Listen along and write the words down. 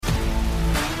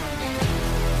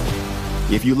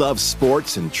If you love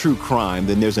sports and true crime,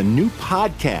 then there's a new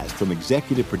podcast from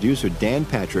executive producer Dan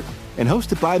Patrick and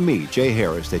hosted by me, Jay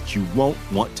Harris, that you won't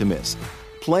want to miss.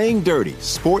 Playing Dirty: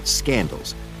 Sports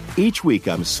Scandals. Each week,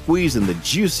 I'm squeezing the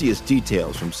juiciest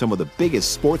details from some of the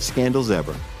biggest sports scandals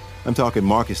ever. I'm talking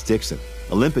Marcus Dixon,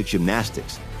 Olympic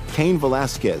gymnastics, Cain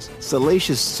Velasquez,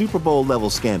 salacious Super Bowl-level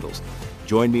scandals.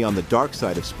 Join me on the dark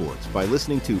side of sports by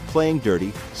listening to Playing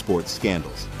Dirty: Sports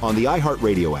Scandals on the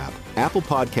iHeartRadio app, Apple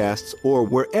Podcasts, or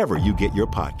wherever you get your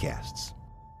podcasts.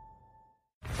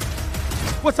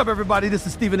 What's up, everybody? This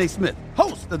is Stephen A. Smith,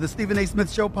 host of the Stephen A.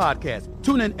 Smith Show podcast.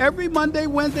 Tune in every Monday,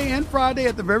 Wednesday, and Friday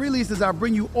at the very least as I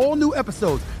bring you all new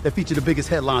episodes that feature the biggest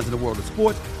headlines in the world of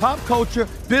sports, pop culture,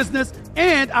 business,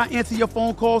 and I answer your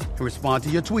phone calls and respond to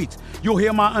your tweets. You'll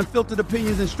hear my unfiltered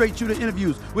opinions and straight-shooter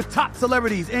interviews with top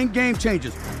celebrities and game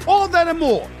changers. All that and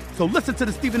more. So listen to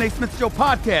the Stephen A. Smith Show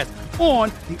podcast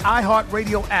on the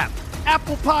iHeartRadio app,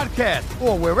 Apple Podcasts,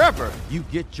 or wherever you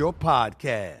get your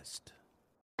podcast.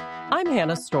 I'm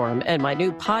Hannah Storm, and my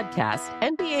new podcast,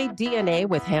 NBA DNA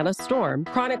with Hannah Storm,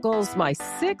 chronicles my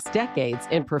 6 decades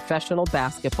in professional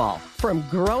basketball. From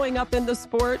growing up in the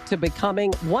sport to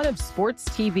becoming one of sports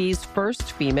TV's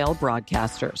first female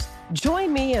broadcasters.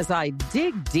 Join me as I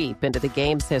dig deep into the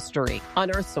game's history,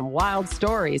 unearth some wild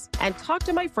stories, and talk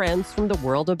to my friends from the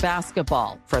world of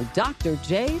basketball, from Dr.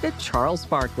 J to Charles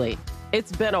Barkley.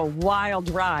 It's been a wild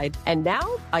ride, and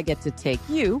now I get to take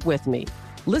you with me.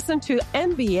 Listen to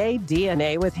NBA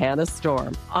DNA with Hannah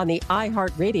Storm on the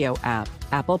iHeartRadio app,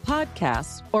 Apple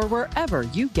Podcasts, or wherever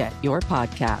you get your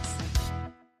podcasts.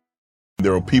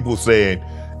 There are people saying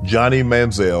Johnny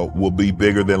Manziel will be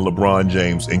bigger than LeBron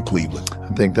James in Cleveland. I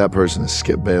think that person is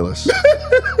Skip Bayless.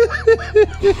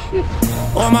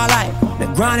 All my life,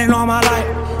 been grinding all my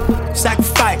life.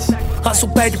 Sacrifice, hustle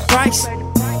paid the price.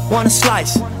 Want a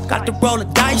slice, got to roll the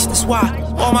dice, that's why.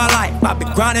 All my life, I've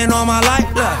been grinding all my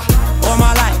life. Look. All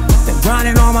my life, been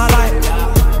grinding all my life.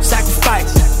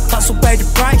 Sacrifice, hustle paid the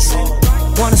price.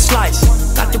 Want a slice,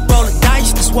 got to roll the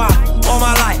dice, that's why. All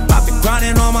my life, I've been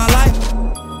grinding all my life.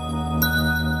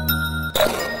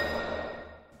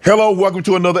 Hello, welcome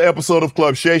to another episode of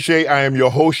Club Shay Shay. I am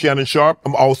your host, Shannon Sharp.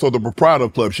 I'm also the proprietor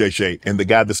of Club Shay Shay. And the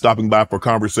guy that's stopping by for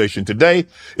conversation today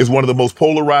is one of the most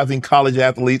polarizing college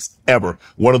athletes ever.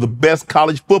 One of the best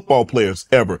college football players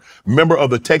ever. Member of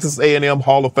the Texas A&M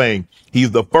Hall of Fame. He's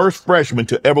the first freshman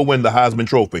to ever win the Heisman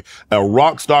Trophy. A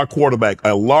rock star quarterback,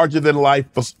 a larger-than-life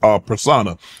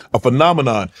persona, a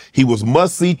phenomenon. He was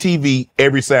must-see TV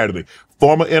every Saturday.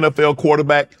 Former NFL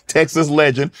quarterback, Texas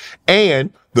legend,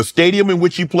 and the stadium in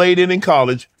which he played in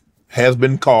college has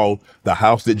been called the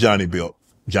house that Johnny built.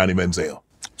 Johnny Manziel.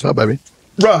 What's up, baby?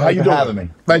 Bro, how you doing? Having me.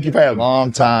 Thank you for having me.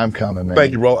 Long time coming, man.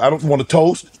 Thank you, bro. I don't want to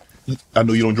toast. I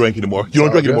know you don't drink anymore. You don't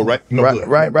drink anymore, right? No,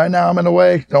 right now I'm in the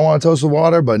way. Don't want to toast with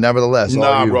water, but nevertheless,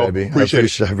 all you, bro. Baby.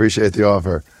 Appreciate I appreciate the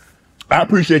offer. I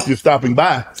appreciate you stopping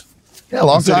by. Yeah,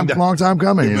 long time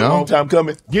coming, you know? Long time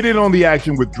coming. Get in on the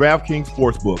action with DraftKings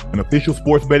Sportsbook, an official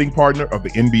sports betting partner of the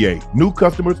NBA. New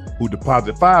customers who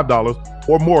deposit $5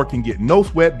 or more can get no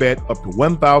sweat bet up to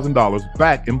 $1,000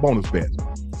 back in bonus bets.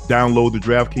 Download the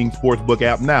DraftKings Sportsbook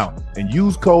app now and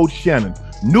use code Shannon.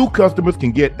 New customers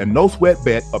can get a no sweat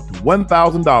bet up to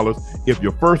 $1,000 if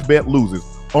your first bet loses.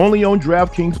 Only on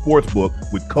DraftKings Sportsbook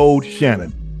with code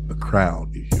Shannon. The crown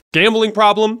is yours. Gambling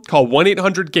problem? Call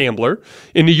 1-800-GAMBLER.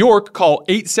 In New York, call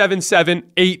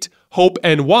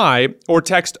 877-8-HOPE-NY or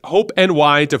text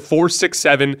HOPE-NY to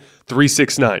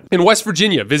 467-369. In West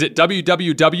Virginia, visit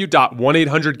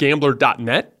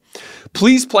www.1800gambler.net.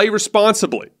 Please play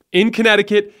responsibly. In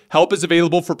Connecticut, help is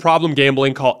available for problem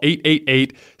gambling. Call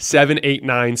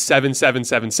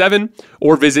 888-789-7777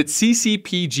 or visit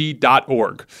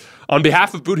ccpg.org. On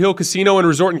behalf of Boot Hill Casino and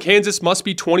Resort in Kansas, must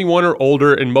be 21 or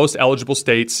older in most eligible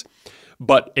states,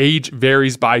 but age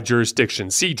varies by jurisdiction.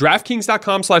 See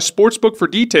DraftKings.com/sportsbook for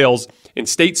details and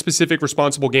state-specific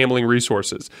responsible gambling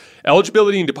resources.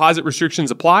 Eligibility and deposit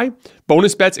restrictions apply.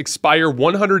 Bonus bets expire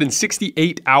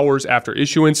 168 hours after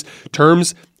issuance.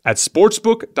 Terms at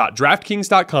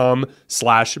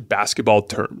sportsbook.draftkings.com/basketball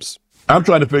terms. I'm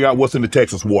trying to figure out what's in the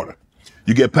Texas water.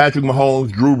 You get Patrick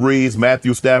Mahomes, Drew Brees,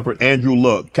 Matthew Stafford, Andrew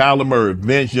Luck, Kyler Murray,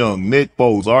 Vince Young, Nick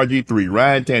Foles, RG3,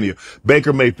 Ryan Tannehill,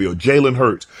 Baker Mayfield, Jalen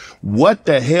Hurts. What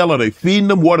the hell are they feeding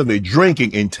them? What are they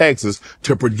drinking in Texas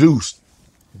to produce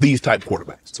these type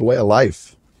quarterbacks? It's a way of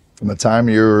life from the time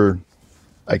you're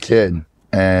a kid.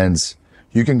 And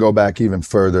you can go back even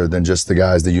further than just the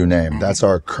guys that you name. That's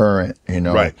our current,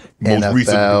 right.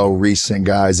 NFL recent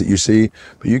guys that you see.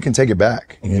 But you can take it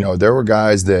back. Mm-hmm. There were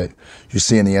guys that you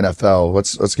see in the NFL.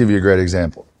 Let's give you a great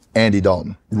example. Andy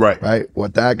Dalton. Right.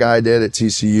 What that guy did at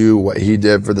TCU, what he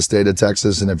did for the state of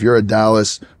Texas. And if you're a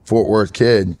Dallas, Fort Worth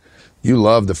kid, you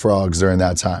love the Frogs during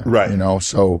that time. Right. You know,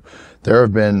 so there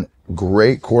have been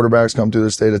great quarterbacks come through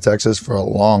the state of Texas for a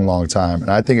long, long time. And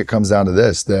I think it comes down to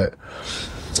this, that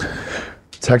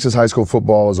Texas high school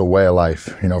football is a way of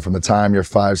life. You know, from the time you're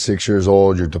 5, 6 years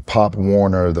old, you're to Pop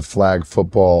Warner, the flag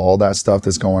football, all that stuff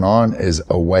that's going on is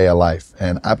a way of life.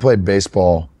 And I played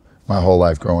baseball my whole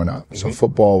life growing up. So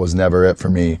football was never it for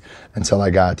me until I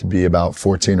got to be about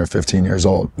 14 or 15 years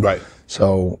old. Right.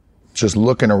 So just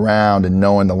looking around and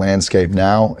knowing the landscape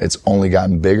now, it's only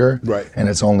gotten bigger. Right. And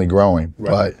it's only growing.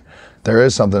 Right. But there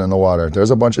is something in the water. There's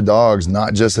a bunch of dogs,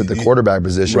 not just at the quarterback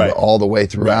position, Right. but all the way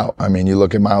throughout. Right. I mean, you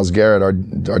look at Myles Garrett,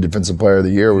 our defensive player of the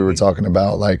year, we were talking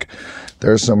about, like,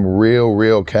 there's some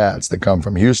real cats that come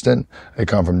from Houston, they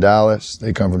come from Dallas,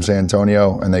 they come from San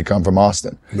Antonio, and they come from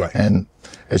Austin. Right. And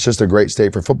it's just a great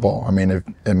state for football. I mean,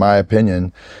 in my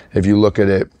opinion, if you look at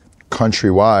it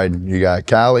countrywide, you got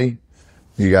Cali,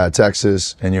 you got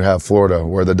Texas, and you have Florida,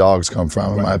 where the dogs come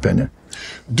from, in my opinion.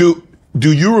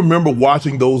 Do you remember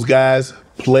watching those guys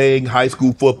playing high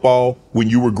school football when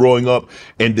you were growing up?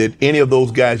 And did any of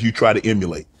those guys you try to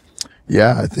emulate?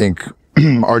 Yeah, I think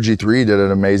RG3 did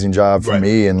an amazing job for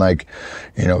me, and, like,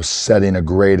 you know, setting a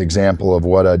great example of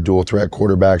what a dual threat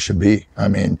quarterback should be. I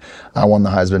mean, I won the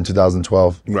Heisman in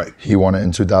 2012. Right. He won it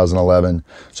in 2011.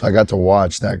 So I got to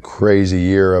watch that crazy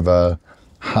year of a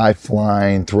high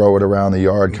flying, throw it around the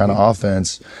yard kind of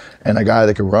offense, and a guy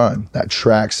that could run. That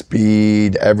track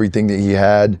speed, everything that he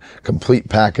had, complete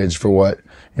package for what,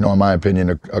 you know, in my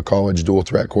opinion, a college dual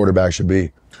threat quarterback should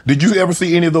be. Did you ever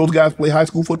see any of those guys play high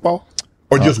school football?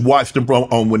 Or just watched them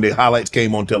on when the highlights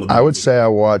came on television? I would say I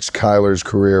watched Kyler's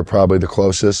career probably the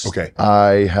closest. Okay.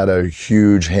 I had a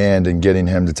huge hand in getting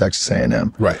him to Texas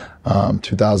A&M. Right.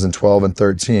 2012 and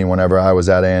 13, whenever I was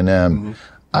at A&M,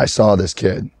 I saw this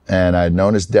kid. And I'd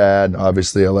known his dad,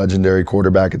 obviously a legendary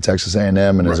quarterback at Texas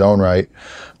A&M in his own right.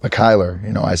 But Kyler,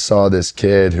 you know, I saw this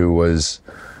kid who was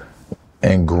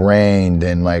ingrained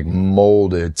and, like,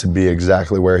 molded to be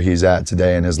exactly where he's at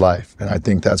today in his life. And I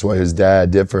think that's what his dad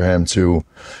did for him to,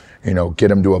 you know, get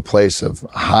him to a place of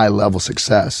high level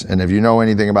success. And if you know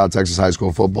anything about Texas high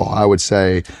school football, I would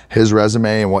say his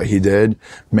resume and what he did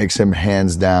makes him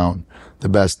hands down the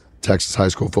best Texas high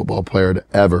school football player to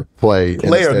ever play.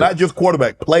 Player, not just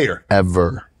quarterback, player.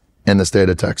 Ever in the state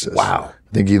of Texas. Wow.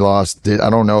 I think he lost, I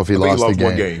don't know if he lost the game.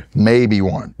 One game. Maybe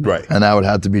one. Right. And that would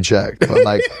have to be checked. But,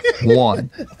 like, one.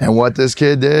 And what this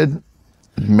kid did,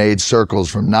 made circles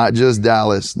from not just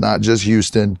Dallas, not just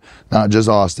Houston, not just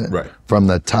Austin. Right. From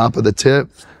the top of the tip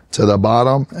to the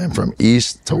bottom, and from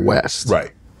east to west.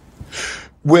 Right.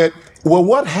 Well,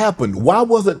 what happened? Why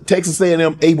wasn't Texas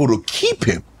A&M able to keep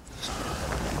him?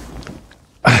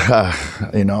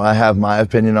 You know, I have my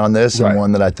opinion on this, and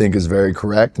one that I think is very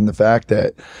correct, in the fact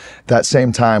that that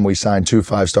same time we signed 2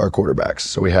 5-star quarterbacks.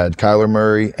 So we had Kyler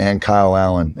Murray and Kyle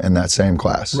Allen in that same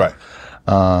class. Right.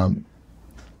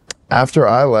 After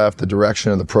I left, the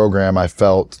direction of the program, I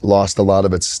felt, lost a lot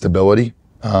of its stability.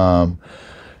 You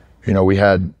know, we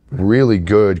had really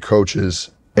good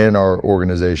coaches in our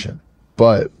organization,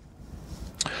 but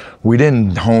we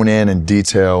didn't hone in and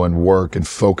detail and work and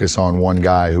focus on one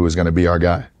guy who was going to be our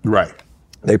guy. Right.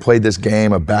 They played this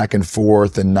game of back and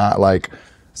forth and not, like,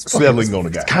 settling on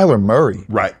a guy. Kyler Murray.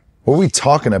 Right. What are we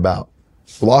talking about?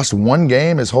 Lost one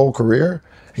game his whole career?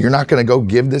 You're not going to go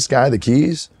give this guy the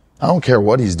keys? I don't care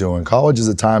what he's doing. College is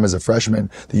a time as a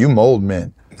freshman that you mold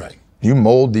men. Right. You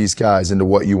mold these guys into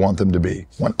what you want them to be.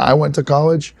 When I went to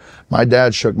college, my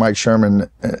dad shook Mike Sherman,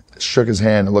 shook his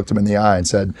hand and looked him in the eye and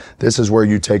said, "This is where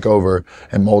you take over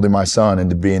and molding my son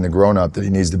into being the grown-up that he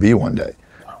needs to be one day."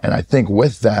 And I think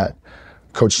with that,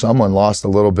 Coach Sumlin lost a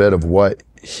little bit of what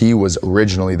he was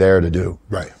originally there to do.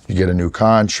 Right. You get a new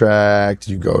contract,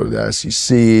 you go to the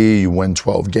SEC, you win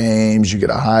 12 games, you get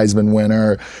a Heisman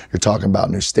winner, you're talking about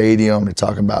new stadium, you're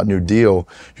talking about new deal.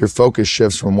 Your focus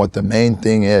shifts from what the main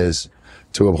thing is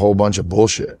to a whole bunch of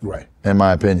bullshit, right, in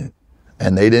my opinion.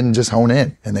 And they didn't just hone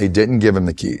in, and they didn't give him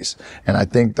the keys. And I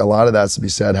think a lot of that's to be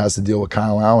said has to deal with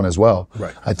Kyle Allen as well.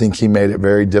 Right. I think he made it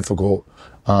very difficult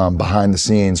behind the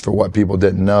scenes for what people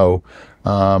didn't know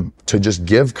to just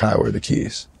give Kyler the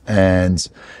keys. And,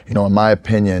 you know, in my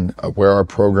opinion, where our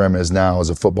program is now as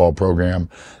a football program,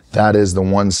 that is the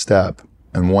one step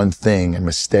and one thing and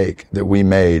mistake that we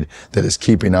made that is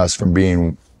keeping us from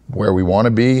being where we want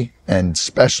to be, and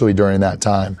especially during that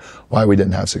time, why we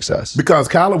didn't have success. Because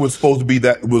Kyler was supposed to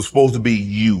be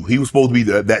you. He was supposed to be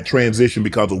that transition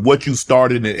because of what you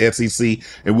started in SEC,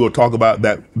 and we'll talk about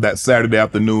that Saturday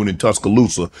afternoon in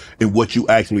Tuscaloosa and what you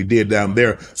actually did down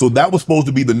there. So that was supposed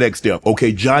to be the next step.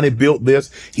 Okay, Johnny built this.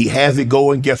 He has it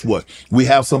going. Guess what? We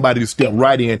have somebody to step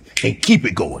right in and keep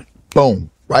it going.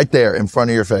 Boom, right there in front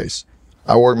of your face.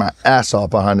 I worked my ass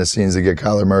off behind the scenes to get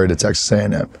Kyler Murray to Texas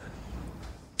A&M.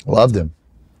 Loved him.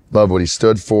 Loved what he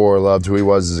stood for, loved who he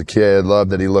was as a kid, loved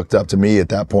that he looked up to me at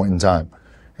that point in time.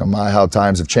 You know, how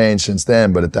times have changed since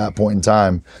then, but at that point in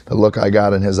time, the look I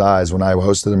got in his eyes when I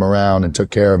hosted him around and took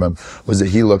care of him was that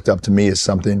he looked up to me as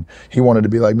something he wanted to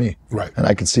be like me. Right. And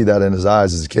I could see that in his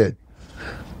eyes as a kid.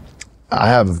 I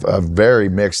have very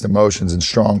mixed emotions and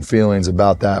strong feelings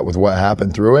about that with what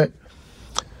happened through it.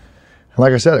 And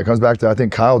like I said, it comes back to, I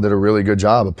think Kyle did a really good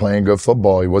job of playing good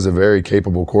football. He was a very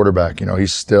capable quarterback. You know,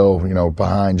 he's still,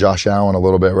 behind Josh Allen a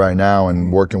little bit right now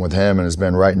and working with him and has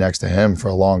been right next to him for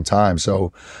a long time.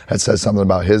 So that says something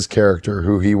about his character,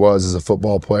 who he was as a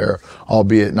football player,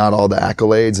 albeit not all the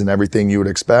accolades and everything you would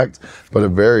expect, but a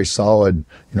very solid,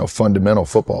 fundamental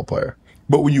football player.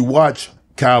 But when you watch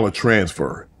Kyler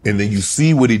transfer and then you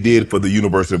see what he did for the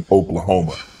University of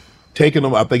Oklahoma, taking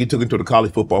him, I think he took him to the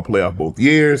college football playoff both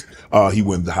years. He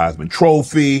won the Heisman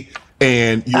Trophy.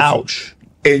 And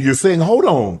you're saying, hold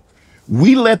on,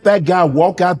 we let that guy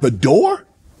walk out the door?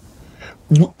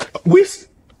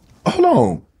 Hold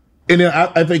on. And then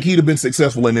I think he'd have been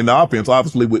successful in the offense,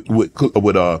 obviously with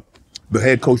the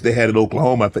head coach they had at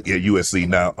Oklahoma, I think, USC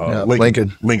now,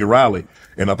 Lincoln Riley.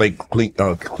 And I think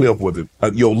Cliff was it,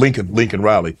 Lincoln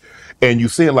Riley. And you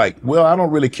see it like, well, I don't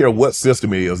really care what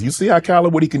system it is. You see how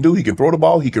Kyler, what he can do? He can throw the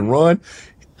ball. He can run.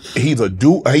 He's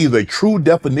a true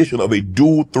definition of a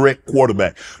dual threat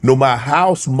quarterback. No matter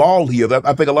how small he is,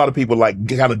 I think a lot of people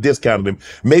kind of discounted him.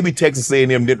 Maybe Texas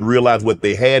A&M didn't realize what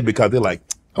they had because they're like,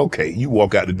 okay, you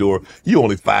walk out the door, you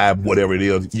only 5, whatever it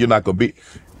is, you're not going to be.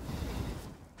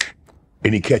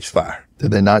 And he catch fire. Did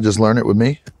they not just learn it with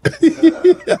me?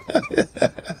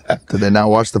 Did they not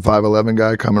watch the 5'11"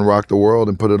 guy come and rock the world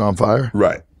and put it on fire?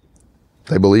 Right.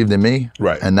 They believed in me.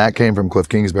 Right. And that came from Cliff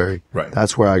Kingsbury. Right.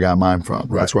 That's where I got mine from.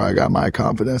 Right. That's where I got my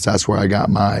confidence. That's where I got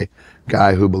my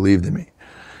guy who believed in me.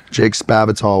 Jake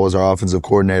Spavital was our offensive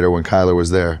coordinator when Kyler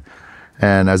was there.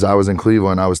 And as I was in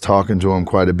Cleveland, I was talking to him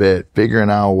quite a bit,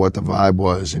 figuring out what the vibe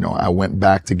was. I went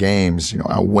back to games.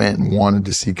 I went and wanted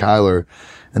to see Kyler,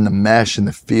 and the mesh and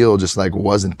the feel just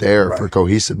wasn't there for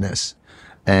cohesiveness.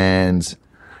 And,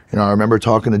 I remember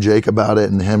talking to Jake about it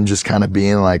and him just kind of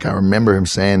being I remember him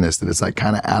saying this, that it's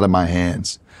kind of out of my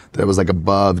hands, that it was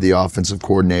above the offensive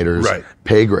coordinator's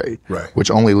pay grade,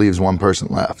 which only leaves one person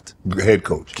left. The head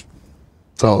coach.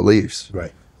 That's all it leaves.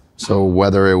 Right. So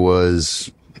whether it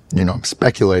was, I'm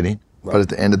speculating, but at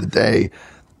the end of the day,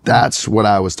 that's what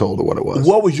I was told of what it was.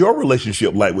 What was your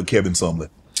relationship like with Kevin Sumlin?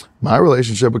 My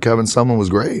relationship with Kevin Sumlin was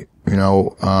great.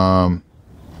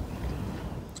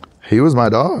 He was my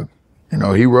dog.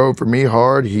 He rode for me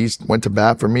hard. He went to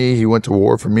bat for me. He went to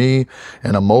war for me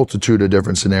in a multitude of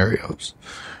different scenarios.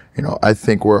 I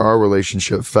think where our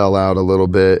relationship fell out a little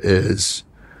bit is,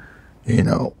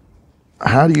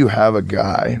 how do you have a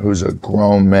guy who's a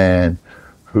grown man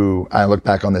who, I look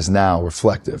back on this now,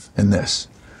 reflective in this.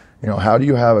 How do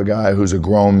you have a guy who's a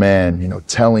grown man,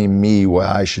 telling me what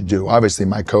I should do? Obviously,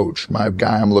 my coach, my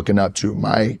guy I'm looking up to,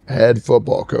 my head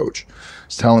football coach,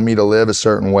 is telling me to live a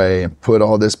certain way and put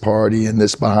all this party and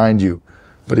this behind you.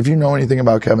 But if you know anything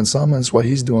about Kevin Sumlin, it's what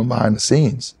he's doing behind the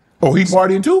scenes. Oh, he's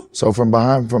partying too? So from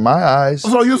my eyes,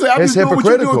 so you say, I'm just doing what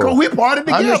you're doing, we partying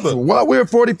together. We're a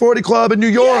 40-40 club in New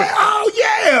York. Yeah. Oh,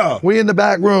 yeah. We in the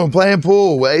back room playing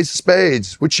pool with Ace of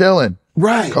Spades. We're chilling.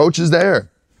 Right. Coach is there.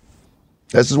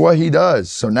 This is what he does.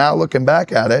 So now looking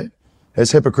back at it,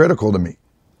 it's hypocritical to me.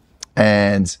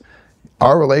 And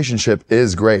our relationship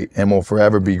is great and will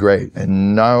forever be great.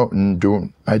 And I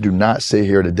do not sit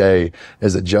here today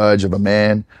as a judge of a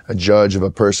man, a judge of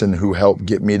a person who helped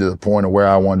get me to the point of where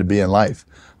I wanted to be in life.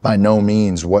 By no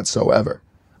means whatsoever.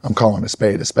 I'm calling a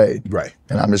spade a spade. Right.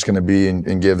 And I'm just going to be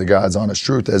and give the God's honest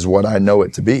truth as what I know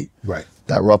it to be. Right.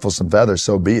 That ruffles some feathers,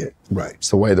 so be it. Right.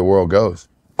 It's the way the world goes.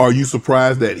 Are you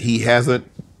surprised that he hasn't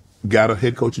got a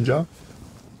head coaching job?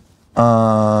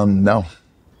 No.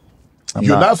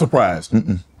 You're not surprised?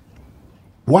 Mm-mm.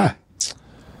 Why?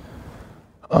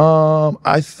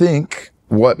 I think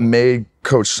what made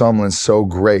Coach Sumlin so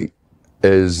great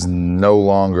is no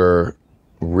longer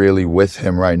really with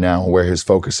him right now, where his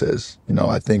focus is.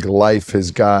 I think life has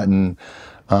gotten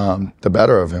the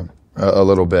better of him. a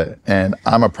little bit. And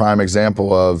I'm a prime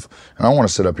example of, and I don't want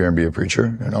to sit up here and be a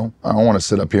preacher, you know? I don't want to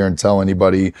sit up here and tell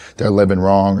anybody they're living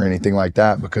wrong or anything like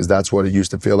that, because that's what it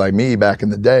used to feel like me back in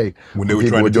the day when they were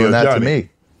people trying were to doing kill that Johnny. to me.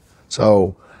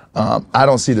 So I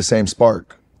don't see the same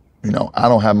spark. You know, I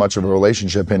don't have much of a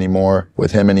relationship anymore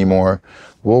with him anymore.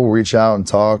 We'll reach out and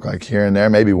talk like here and there,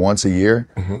 maybe once a year,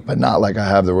 but not like I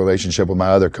have the relationship with my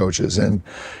other coaches. And,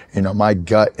 you know, my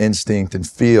gut instinct and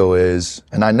feel is,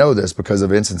 and I know this because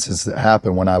of instances that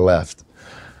happened when I left.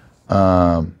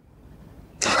 All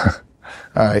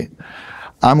right.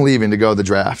 I'm leaving to go to the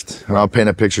draft, and I'll paint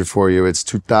a picture for you. It's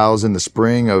 2000, the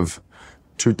spring of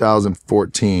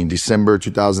 2014, December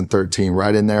 2013,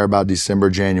 right in there about December,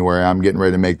 January, I'm getting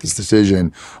ready to make this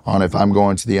decision on if I'm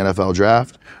going to the NFL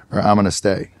draft or I'm going to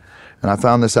stay. And I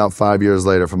found this out 5 years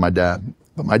later from my dad.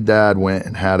 But my dad went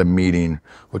and had a meeting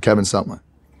with Kevin Sumlin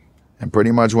and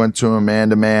pretty much went to him man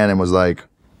to man and was like,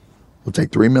 we'll take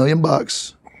 $3 million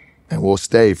and we'll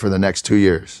stay for the next 2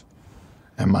 years.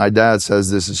 And my dad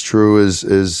says this is true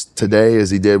as today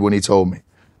as he did when he told me.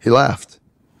 He left.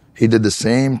 He did the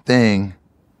same thing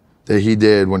that he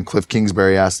did when Cliff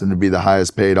Kingsbury asked him to be the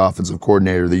highest paid offensive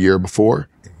coordinator the year before.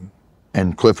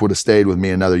 And Cliff would have stayed with me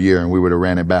another year and we would have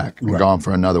ran it back and gone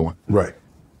for another one. Right.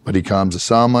 But he comes to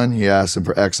someone, he asks him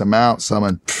for X amount,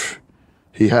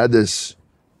 he had this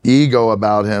ego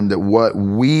about him that what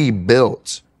we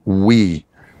built, was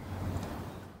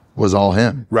all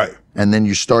him. Right. And then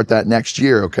you start that next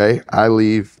year, okay? I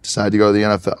leave, decide to go to the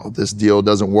NFL. This deal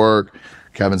doesn't work.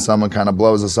 Kevin Sumlin kind of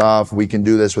blows us off. We can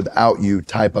do this without you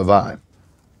type of vibe,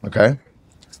 okay?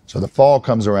 So the fall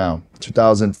comes around,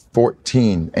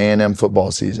 2014 A&M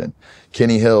football season.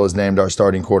 Kenny Hill is named our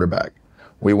starting quarterback.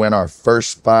 We win our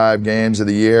first 5 games of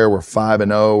the year. We're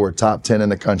 5-0. We're top 10 in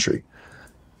the country.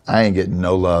 I ain't getting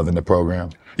no love in the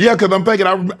program. Yeah, because I'm thinking,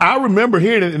 I remember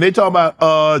hearing it, and they talk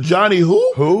about Johnny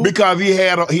who? Who? Because I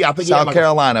think he had South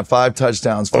Carolina, 5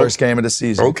 touchdowns, first game of the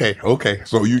season. Okay.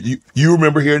 So you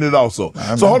remember hearing it also.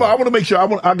 So hold on, I want to make sure,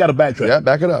 I got to backtrack. Yeah,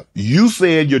 back it up. You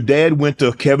said your dad went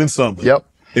to Kevin Sumlin. Yep.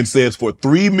 And says for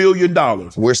 $3 million.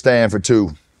 We're staying for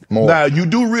 2 more. Now, you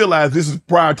do realize this is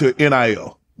prior to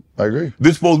NIL. I agree.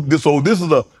 So this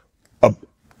is a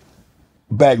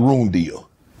backroom deal.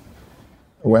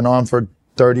 It went on for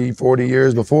 30, 40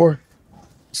 years before.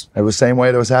 It was the same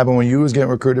way that was happening when you was getting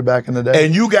recruited back in the day.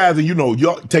 And you guys, and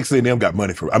y'all, Texas A&M got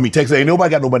money Texas A&M,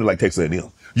 nobody got no money like Texas A&M.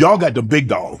 Y'all got the big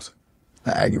dogs.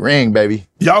 Aggie ring, baby.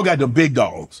 Y'all got the big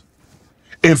dogs.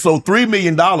 And so $3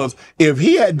 million, if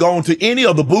he had gone to any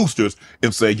of the boosters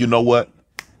and said, you know what?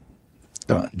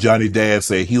 Done. Johnny Dad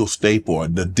said he'll stay for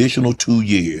an additional 2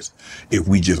 years if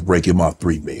we just break him off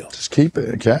 $3 million. Just keep it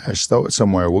in cash, throw it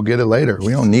somewhere. We'll get it later.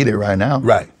 We don't need it right now.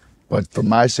 Right. But for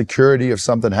my security, if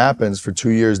something happens for 2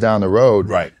 years down the road,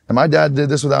 right. And my dad did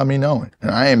this without me knowing. And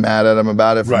I ain't mad at him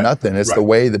about it for nothing. It's the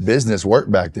way the business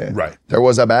worked back then. Right. There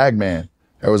was a bag man.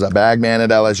 There was a bag man at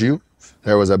LSU.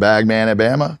 There was a bag man at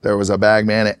Bama. There was a bag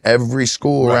man at every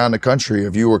school around the country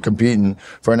if you were competing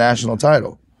for a national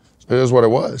title. So it was what it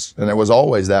was. And it was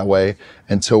always that way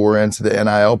until we're into the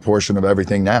NIL portion of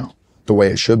everything now, the way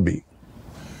it should be.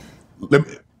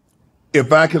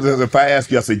 If I ask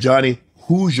you, I say, Johnny,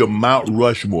 who's your Mount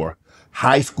Rushmore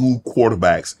high school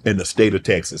quarterbacks in the state of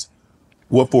Texas?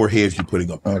 What 4 heads you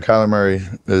putting up there? Kyler Murray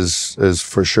is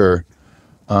for sure.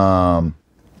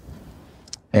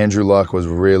 Andrew Luck was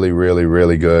really, really,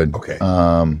 really good. Okay.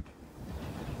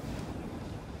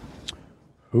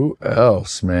 Who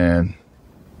else, man?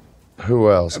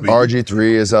 Who else?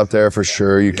 RG3 is up there for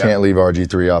sure. You can't leave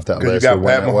RG3 off that list. You got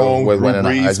Pat Mahomes, with winning a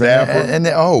Heisman. Stafford. And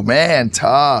oh man,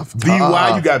 tough.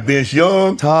 BY, you got Vince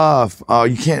Young. Tough. Oh,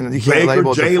 you can't Baker,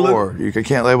 label it to Jalen. 4. You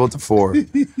can't label it to 4.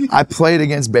 I played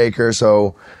against Baker,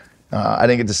 so I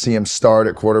didn't get to see him start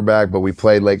at quarterback, but we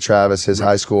played Lake Travis, his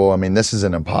high school. I mean, this is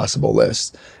an impossible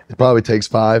list. It probably takes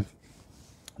 5.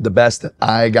 The best that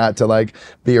I got to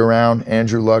be around,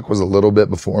 Andrew Luck was a little bit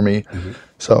before me. Mm-hmm.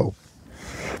 So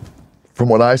from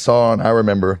what I saw and I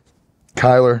remember,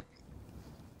 Kyler,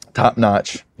 top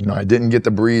notch. I didn't get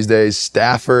the Breeze days.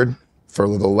 Stafford, for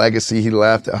the legacy he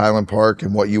left at Highland Park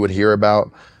and what you would hear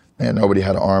about, man, nobody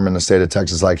had an arm in the state of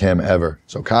Texas like him ever.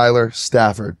 So Kyler,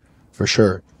 Stafford, for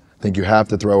sure. I think you have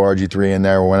to throw RG3 in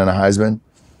there for winning a Heisman.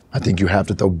 I think you have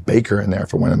to throw Baker in there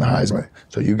for winning the Heisman.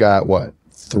 So you got,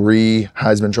 3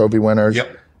 Heisman Trophy winners?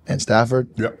 Yep. And Stafford?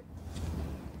 Yep.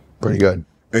 Pretty good.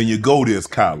 And your GOAT is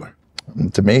Kyler.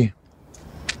 To me,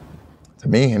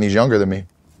 and he's younger than me.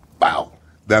 Wow.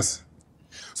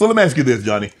 So let me ask you this,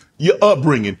 Johnny. Your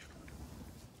upbringing,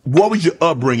 what was your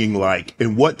upbringing like,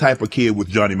 and what type of kid was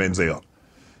Johnny Manziel?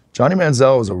 Johnny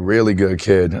Manziel was a really good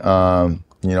kid.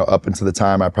 up until the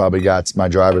time I probably got my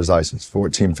driver's license,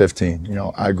 14, 15.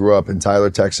 I grew up in Tyler,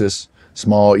 Texas,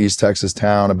 small East Texas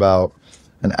town about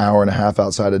an hour and a half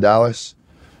outside of Dallas.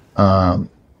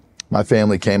 My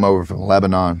family came over from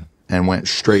Lebanon and went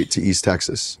straight to East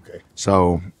Texas. Okay.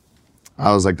 So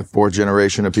I was like the fourth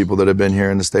generation of people that have been here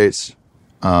in the States.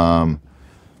 I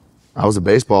was a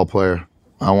baseball player.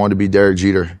 I wanted to be Derek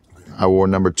Jeter. I wore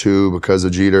number 2 because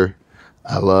of Jeter.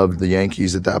 I loved the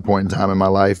Yankees at that point in time in my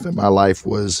life. And my life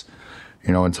was,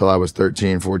 until I was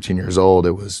 13, 14 years old,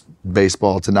 it was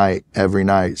baseball tonight, every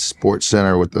night, Sports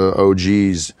Center with the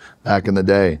OGs back in the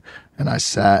day. And I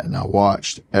sat and I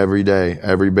watched every day,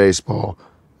 every baseball.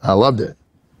 I loved it.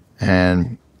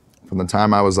 And from the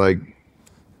time I was like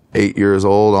 8 years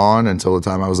old on until the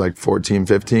time I was like 14,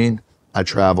 15, I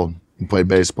traveled and played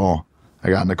baseball. I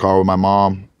got in the car with my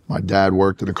mom. My dad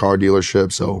worked at a car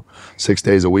dealership, so 6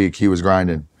 days a week he was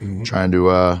grinding, trying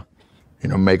to,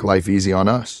 make life easy on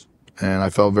us. And I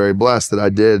felt very blessed that I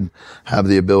did have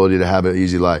the ability to have an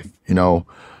easy life.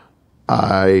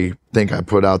 I think I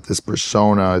put out this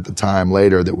persona at the time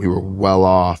later that we were well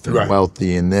off and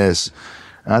wealthy and this.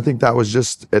 And I think that was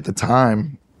just, at the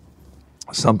time,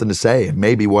 something to say, and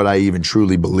maybe what I even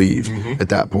truly believed at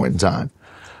that point in time.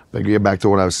 But to get back to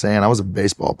what I was saying, I was a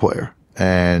baseball player.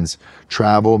 And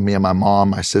travel, me and my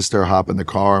mom, my sister hop in the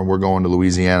car and we're going to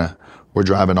Louisiana. We're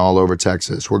driving all over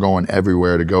Texas. We're going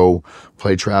everywhere to go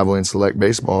play travel and select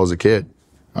baseball as a kid.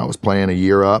 I was playing a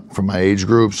year up from my age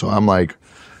group, so I'm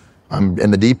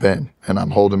in the deep end and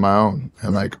I'm holding my own.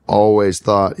 And always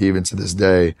thought, even to this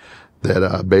day,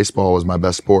 that baseball was my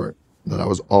best sport, that I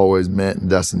was always meant and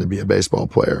destined to be a baseball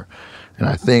player. And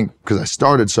I think because I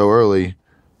started so early,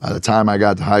 by the time I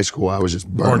got to high school, I was just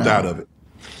burnt out of it.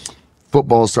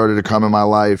 Football started to come in my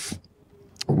life.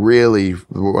 Really,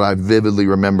 what I vividly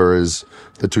remember is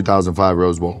the 2005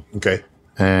 Rose Bowl. Okay.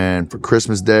 And for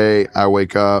Christmas Day, I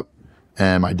wake up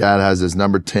and my dad has his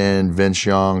number 10 Vince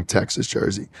Young Texas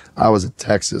jersey. I was a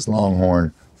Texas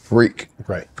Longhorn freak.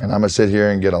 Right. And I'm going to sit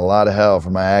here and get a lot of hell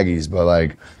from my Aggies, but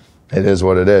it is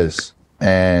what it is.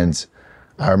 And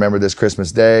I remember this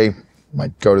Christmas Day,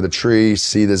 might go to the tree,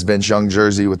 see this Vince Young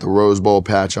jersey with the Rose Bowl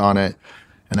patch on it.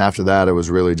 And after that, it was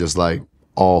really just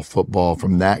all football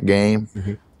from that game,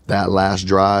 that last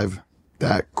drive,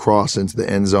 that cross into the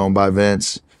end zone by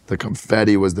Vince. The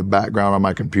confetti was the background on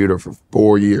my computer for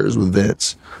 4 years with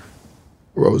Vince.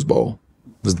 Rose Bowl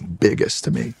was the biggest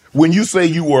to me. When you say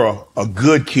you were a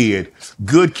good kid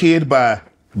by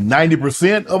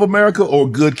 90% of America or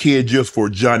good kid just for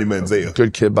Johnny Manziel?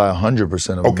 Good kid by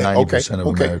 100% of 90% of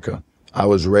America. I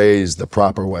was raised the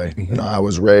proper way. I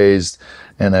was raised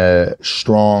in a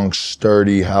strong,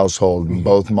 sturdy household,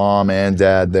 both mom and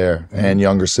dad there, and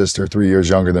younger sister, 3 years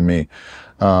younger than me.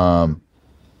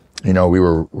 We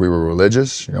were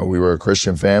religious. We were a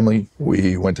Christian family.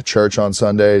 We went to church on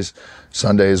Sundays.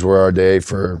 Sundays were our day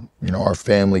for, our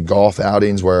family golf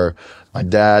outings where my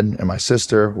dad and my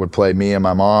sister would play me and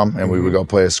my mom, and we would go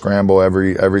play a scramble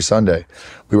every Sunday.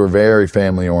 We were very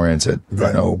family oriented.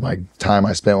 Right. My time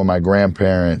I spent with my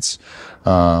grandparents,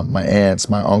 my aunts,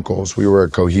 my uncles, we were a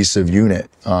cohesive unit,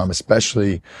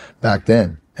 especially back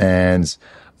then. And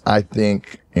I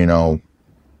think,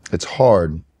 it's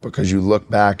hard because you look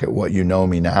back at what you know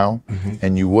me now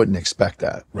and you wouldn't expect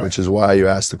that, which is why you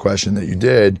asked the question that you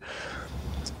did.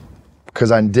 Because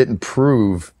I didn't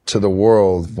prove to the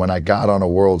world when I got on a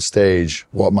world stage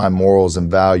what my morals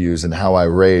and values and how I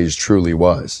raised truly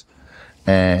was.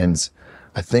 And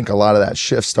I think a lot of that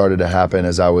shift started to happen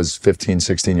as I was 15,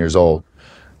 16 years old.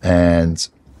 And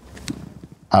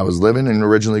I was living and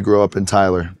originally grew up in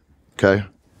Tyler, okay?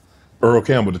 Earl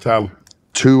Campbell to Tyler.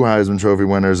 2 Heisman Trophy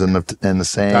winners in the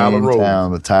same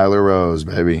town, the Tyler Rose,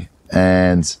 baby.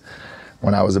 And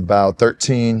when I was about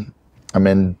 13, I'm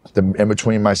in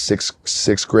between my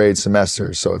sixth grade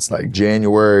semesters. So it's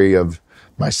January of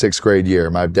my 6th grade year.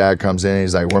 My dad comes in and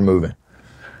he's like, we're moving.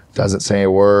 Doesn't say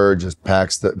a word, just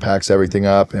packs everything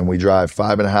up. And we drive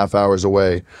 5.5 hours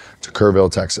away to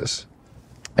Kerrville, Texas.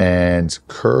 And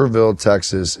Kerrville,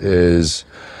 Texas is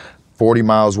 40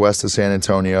 miles west of San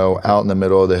Antonio, out in the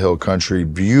middle of the hill country.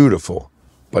 Beautiful,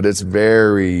 but it's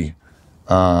very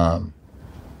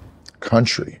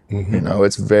country.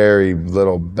 It's very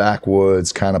little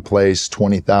backwoods kind of place,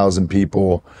 20,000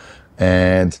 people,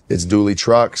 and it's dually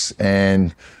trucks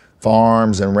and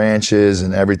farms and ranches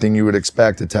and everything you would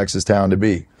expect a Texas town to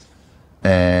be.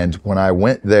 And when I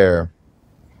went there,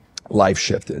 life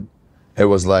shifted. It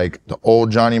was like the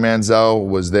old Johnny Manziel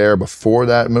was there before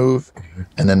that move,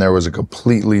 and then there was a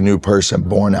completely new person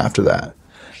born after that.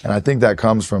 And I think that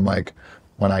comes from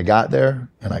when I got there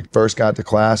and I first got to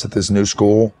class at this new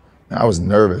school, I was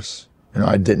nervous. You know,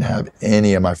 I didn't have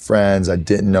any of my friends. I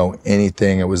didn't know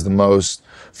anything. It was the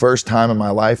first time in my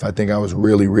life I think I was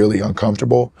really, really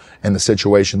uncomfortable in the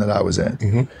situation that I was in.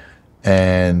 Mm-hmm.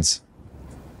 And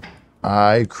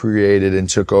I created and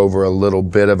took over a little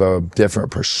bit of a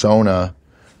different persona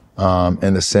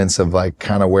in the sense of like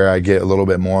kind of where I get a little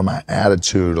bit more of my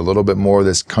attitude, a little bit more of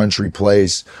this country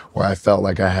place where I felt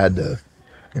like I had to,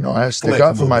 you know, I stick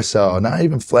up for myself. Not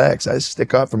even flex, I just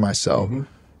stick up for myself. Mm-hmm.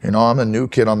 You know, I'm a new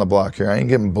kid on the block here. I ain't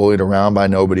getting bullied around by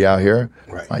nobody out here.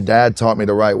 Right. My dad taught me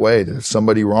the right way that if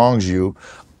somebody wrongs you,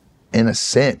 in a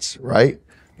sense, right,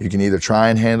 you can either try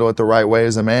and handle it the right way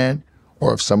as a man,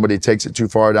 or if somebody takes it too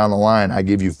far down the line, I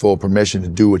give you full permission to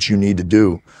do what you need to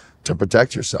do to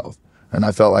protect yourself. And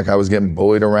I felt like I was getting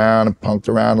bullied around and punked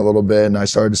around a little bit, and I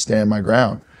started to stand my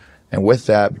ground. And with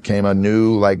that became a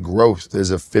new like growth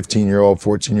as a 15-year-old,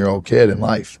 14-year-old kid in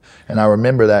life. And I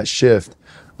remember that shift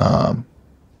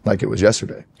like it was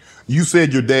yesterday. You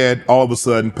said your dad all of a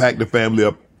sudden packed the family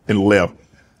up and left.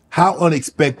 How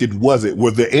unexpected was it?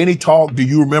 Was there any talk? Do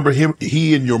you remember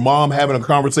he and your mom having a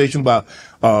conversation about,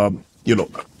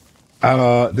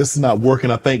 this is not working.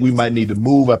 I think we might need to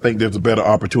move. I think there's a better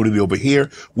opportunity over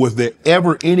here. Was there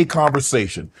ever any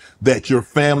conversation that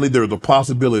there's a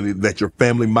possibility that your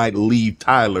family might leave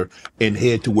Tyler and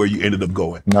head to where you ended up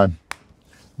going?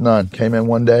 None. Came in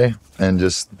one day and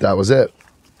just, that was it.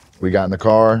 We got in the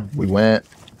car, we went,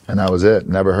 and that was it.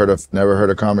 Never heard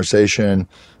a conversation,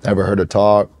 never heard a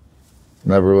talk,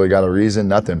 never really got a reason,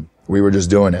 nothing. We were just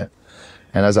doing it.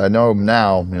 And as I know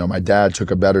now, you know, my dad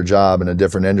took a better job in a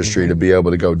different industry to be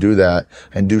able to go do that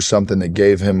and do something that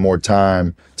gave him more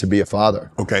time to be a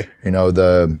father. Okay. You know,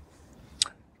 the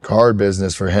card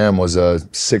business for him was a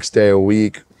 6-day a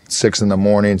week, 6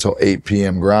 a.m. till 8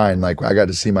 p.m. grind. Like I got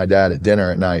to see my dad at dinner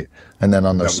at night, and then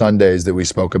on the Sundays that we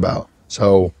spoke about.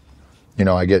 So, you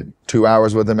know, I get 2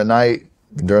 hours with him at night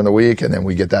during the week, and then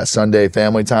we get that Sunday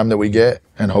family time that we get,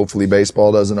 and hopefully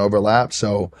baseball doesn't overlap.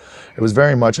 So it was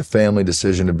very much a family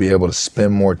decision to be able to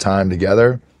spend more time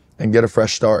together and get a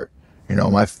fresh start. You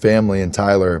know, my family and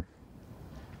Tyler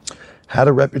had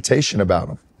a reputation about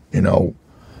them, you know,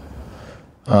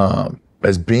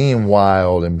 as being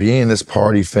wild and being this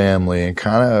party family, and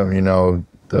kind of, you know,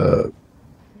 the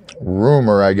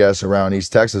rumor, I guess, around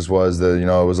East Texas was that, you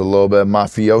know, it was a little bit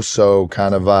mafioso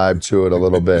kind of vibe to it a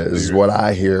little bit. This is what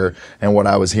I hear and what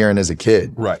I was hearing as a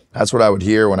kid. Right. That's what I would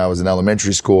hear when I was in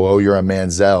elementary school. Oh, you're a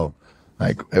Manziel.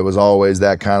 Like, it was always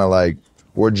that kind of like,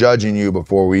 we're judging you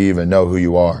before we even know who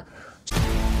you are.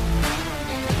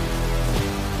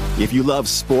 If you love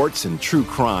sports and true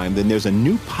crime, then there's a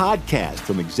new podcast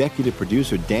from executive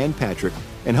producer Dan Patrick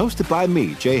and hosted by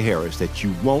me, Jay Harris, that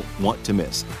you won't want to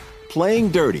miss. Playing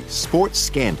Dirty: Sports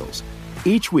Scandals.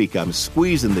 Each week, I'm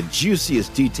squeezing the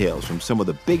juiciest details from some of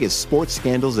the biggest sports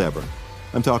scandals ever.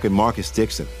 I'm talking Marcus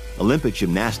Dixon, Olympic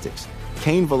gymnastics,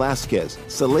 Cain Velasquez,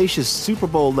 salacious Super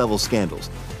Bowl-level scandals.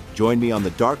 Join me on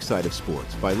the dark side of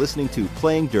sports by listening to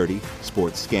Playing Dirty: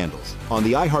 Sports Scandals on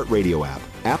the iHeartRadio app,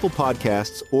 Apple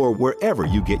Podcasts, or wherever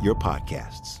you get your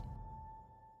podcasts.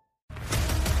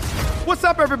 What's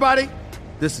up, everybody?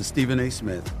 This is Stephen A.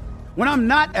 Smith. When I'm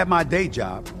not at my day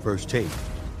job, First Take,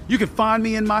 you can find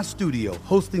me in my studio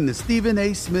hosting the Stephen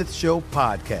A. Smith Show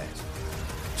podcast.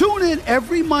 Tune in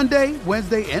every Monday,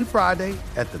 Wednesday, and Friday,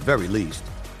 at the very least,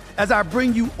 as I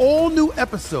bring you all new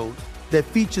episodes that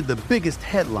feature the biggest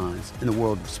headlines in the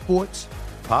world of sports,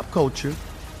 pop culture,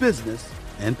 business,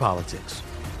 and politics.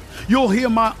 You'll hear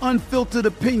my unfiltered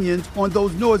opinions on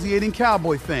those nauseating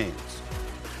Cowboy fans,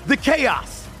 the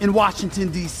chaos in Washington,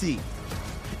 D.C.,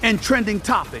 and trending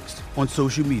topics on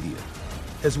social media,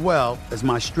 as well as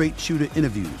my straight shooter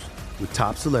interviews with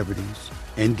top celebrities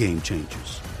and game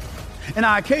changers. And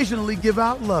I occasionally give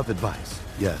out love advice.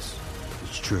 Yes,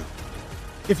 it's true.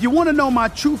 If you want to know my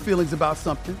true feelings about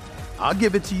something, I'll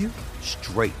give it to you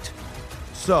straight.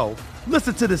 So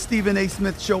listen to the Stephen A.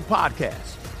 Smith Show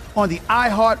podcast on the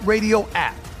iHeartRadio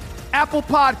app, Apple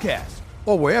Podcasts,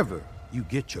 or wherever you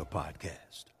get your podcast.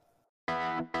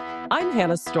 I'm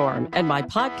Hannah Storm, and my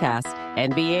podcast,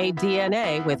 NBA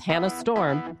DNA with Hannah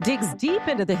Storm, digs deep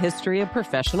into the history of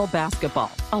professional basketball,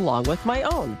 along with my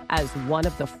own, as one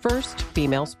of the first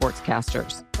female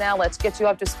sportscasters. Now let's get you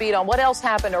up to speed on what else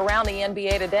happened around the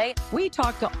NBA today. We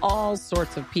talk to all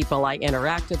sorts of people I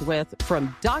interacted with,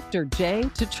 from Dr. J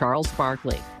to Charles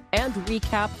Barkley, and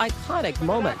recap iconic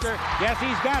moments. Yes,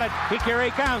 he's got it. Here he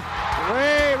comes.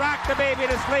 Way rock the baby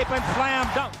to sleep and slam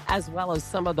dunk. As well as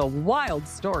some of the wild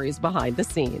stories behind the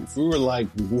scenes. We were like,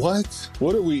 what?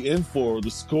 What are we in for?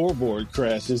 The scoreboard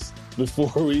crashes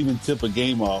before we even tip a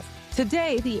game off.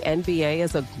 Today, the NBA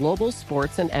is a global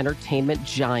sports and entertainment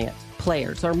giant,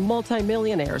 players are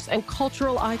multimillionaires and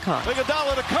cultural icons.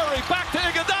 Iguodala to Curry, back to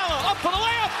Iguodala, up for the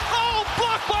layup. Oh,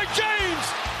 blocked by James.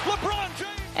 LeBron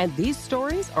James. And these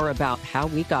stories are about how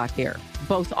we got here,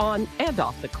 both on and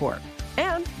off the court.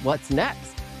 And what's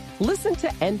next? Listen to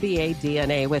NBA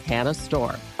DNA with Hannah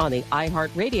Storm on the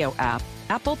iHeartRadio app,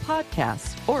 Apple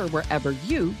Podcasts, or wherever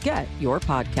you get your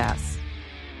podcasts.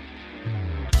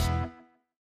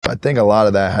 I think a lot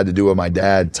of that had to do with my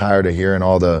dad tired of hearing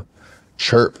all the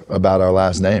chirp about our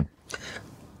last name.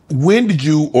 When did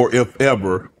you, or if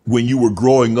ever, when you were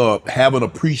growing up, have an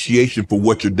appreciation for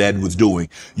what your dad was doing?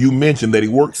 You mentioned that he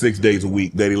worked 6 days a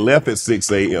week, that he left at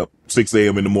 6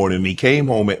 a.m. in the morning, and he came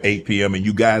home at 8 p.m. and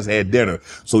you guys had dinner.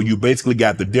 So you basically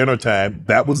got the dinner time,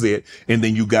 that was it, and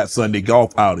then you got Sunday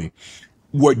golf outing.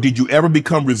 Did you ever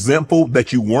become resentful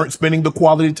that you weren't spending the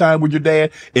quality time with your dad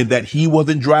and that he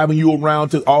wasn't driving you around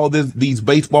to all these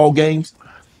baseball games?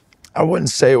 I wouldn't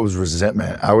say it was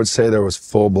resentment. I would say there was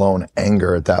full-blown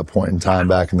anger at that point in time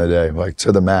back in the day, like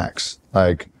to the max.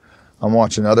 Like I'm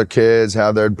watching other kids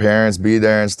have their parents be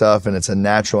there and stuff, and it's a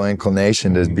natural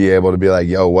inclination to be able to be like,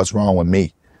 yo, what's wrong with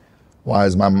me?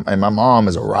 And my mom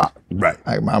is a rock. Right.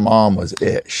 Like my mom was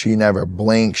it. She never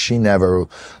blinked. She never,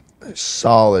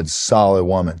 solid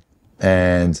woman.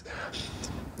 And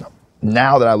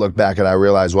now that I look back and I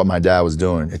realize what my dad was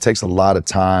doing, it takes a lot of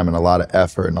time and a lot of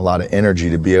effort and a lot of energy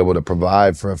to be able to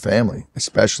provide for a family,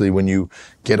 especially when you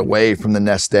get away from the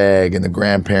nest egg and the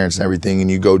grandparents and everything and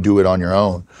you go do it on your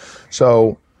own.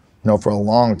 So, for a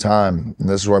long time, and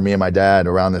this is where me and my dad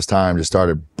around this time just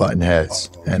started butting heads.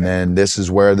 And then this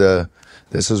is where the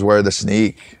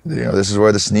sneaking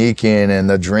and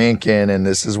the drinking, and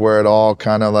this is where it all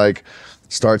kind of like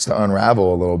starts to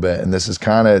unravel a little bit. And this is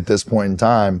kind of at this point in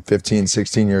time, 15,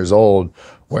 16 years old,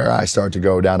 where I start to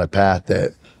go down a path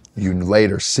that you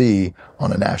later see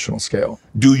on a national scale.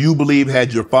 Do you believe,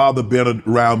 had your father been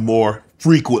around more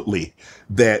frequently,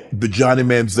 that the Johnny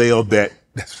Manziel that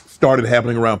started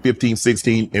happening around 15,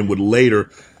 16 and would later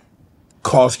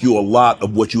cost you a lot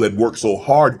of what you had worked so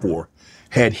hard for,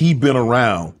 had he been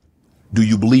around, do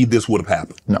you believe this would have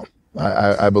happened? No.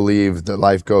 I believe that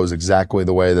life goes exactly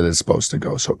the way that it's supposed to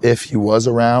go. So if he was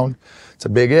around, it's a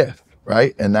big if,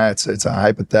 right? And it's a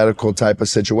hypothetical type of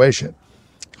situation.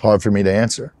 Hard for me to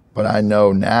answer. But I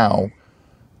know now,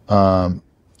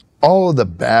 all of the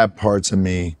bad parts of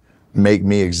me make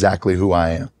me exactly who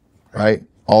I am, right?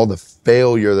 All the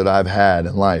failure that I've had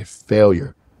in life,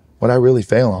 failure. What I really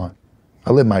fail on.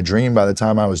 I lived my dream by the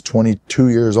time I was 22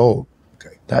 years old.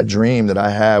 That dream that I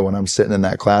had when I'm sitting in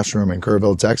that classroom in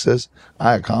Kerrville, Texas,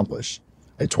 I accomplished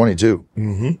at 22.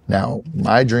 Mm-hmm. Now,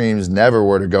 my dreams never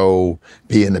were to go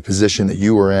be in the position that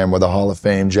you were in with a Hall of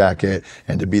Fame jacket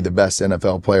and to be the best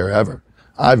NFL player ever.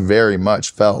 I very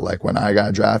much felt like when I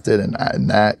got drafted and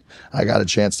I got a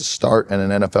chance to start in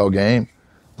an NFL game,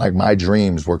 like my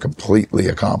dreams were completely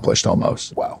accomplished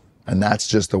almost. Wow. And that's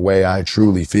just the way I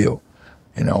truly feel,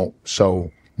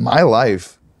 So my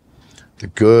life, the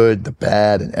good, the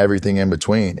bad, and everything in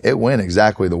between, it went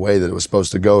exactly the way that it was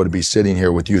supposed to go to be sitting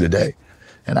here with you today.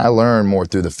 And I learned more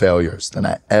through the failures than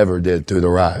I ever did through the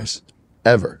rise.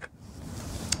 Ever.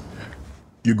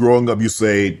 You're growing up, you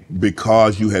say,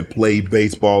 because you had played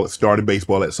baseball, started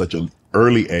baseball at such an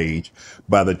early age,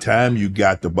 by the time you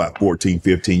got to about 14,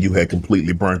 15, you had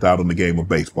completely burnt out on the game of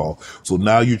baseball. So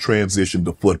now you transitioned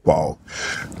to football.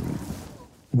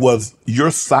 Was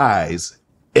your size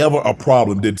ever a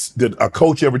problem? Did a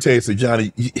coach ever tell you, say,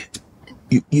 Johnny,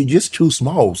 you're just too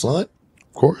small, son?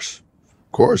 Of course.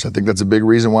 I think that's a big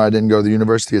reason why I didn't go to the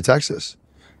University of Texas.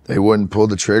 They wouldn't pull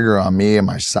the trigger on me and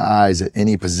my size at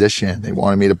any position. They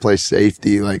wanted me to play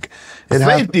safety.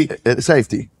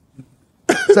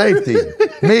 Safety.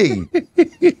 Me.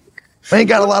 We ain't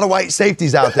got a lot of white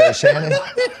safeties out there, Shannon.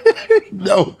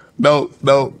 No,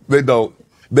 they don't.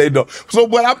 They don't. So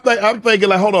what I'm thinking,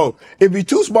 like, hold on. If he's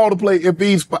too small to play, if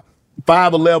he's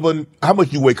 5'11", how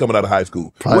much you weigh coming out of high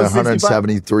school? Probably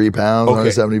 173 pounds, okay.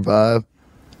 175.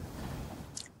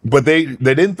 But they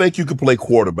didn't think you could play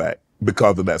quarterback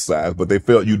because of that size, but they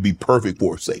felt you'd be perfect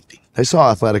for safety. They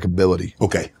saw athletic ability.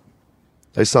 Okay.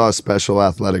 They saw a special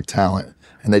athletic talent,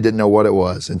 and they didn't know what it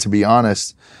was. And to be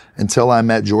honest, until I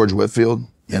met George Whitfield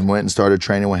and went and started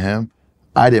training with him,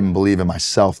 I didn't believe in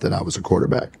myself that I was a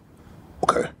quarterback.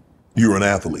 Okay. You were an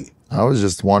athlete. I was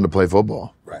just wanting to play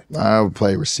football. Right. I would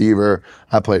play receiver.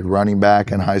 I played running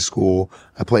back in high school.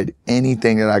 I played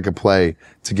anything that I could play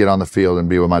to get on the field and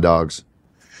be with my dogs.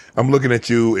 I'm looking at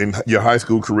you in your high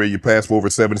school career. You passed for over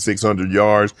 7,600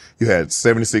 yards. You had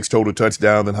 76 total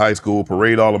touchdowns in high school,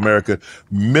 parade All-America,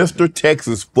 Mr.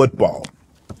 Texas football.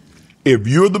 If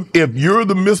you're the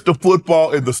Mr.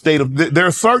 Football in the state of, there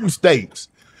are certain states.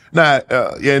 Now,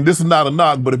 and this is not a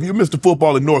knock, but if you're Mr.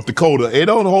 Football in North Dakota, it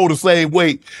don't hold the same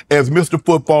weight as Mr.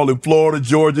 Football in Florida,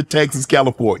 Georgia, Texas,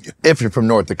 California. If you're from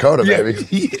North Dakota, baby.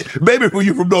 Yeah. Maybe if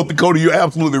you're from North Dakota, you're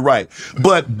absolutely right.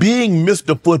 But being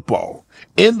Mr. Football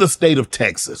in the state of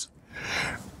Texas,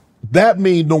 that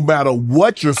means no matter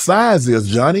what your size is,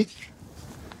 Johnny,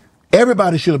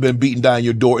 everybody should have been beating down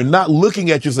your door and not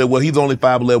looking at you and say, well, he's only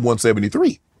 5'11",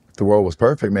 173. If the world was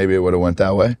perfect, maybe it would have went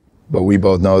that way. But we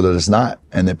both know that it's not,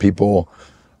 and that people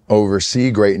oversee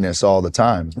greatness all the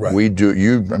time. Right. We do,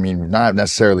 not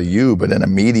necessarily you, but in the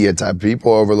media type,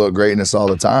 people overlook greatness all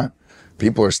the time.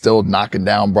 People are still knocking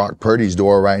down Brock Purdy's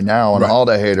door right now, and all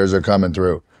the haters are coming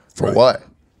through. For what?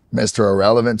 Mr.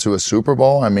 Irrelevant to a Super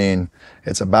Bowl? I mean,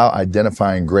 it's about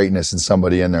identifying greatness in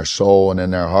somebody in their soul and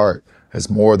in their heart. It's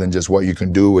more than just what you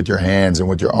can do with your hands and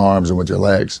with your arms and with your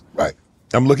legs. Right.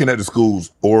 I'm looking at the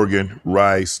schools: Oregon,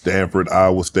 Rice, Stanford,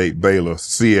 Iowa State, Baylor,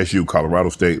 CSU, Colorado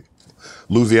State,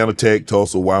 Louisiana Tech,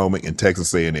 Tulsa, Wyoming, and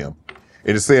Texas A&M. And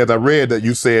it says, I read that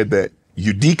you said that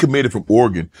you decommitted from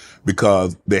Oregon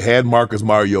because they had Marcus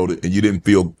Mariota and you didn't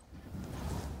feel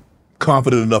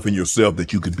confident enough in yourself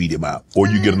that you could beat him out or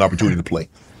you get an opportunity to play.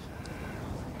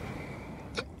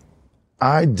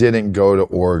 I didn't go to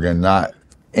Oregon, not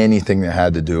anything that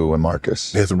had to do with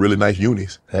Marcus. They had some really nice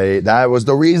unis. Hey, that was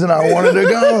the reason I wanted to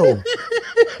go.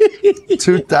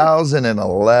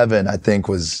 2011, I think,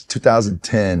 was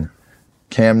 2010.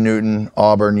 Cam Newton,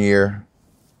 Auburn year.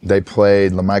 They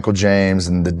played LaMichael James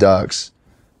and the Ducks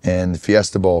in the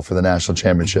Fiesta Bowl for the national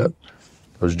championship.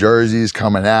 Those jerseys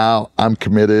coming out. I'm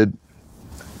committed.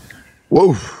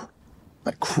 Whoa,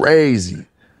 like crazy.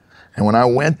 And when I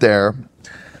went there,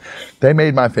 they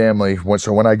made my family.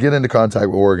 So when I get into contact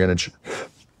with Oregon and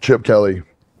Chip Kelly,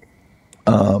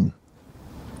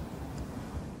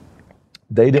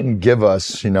 they didn't give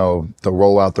us, the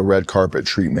roll out the red carpet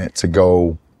treatment to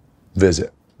go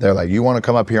visit. They're like, you want to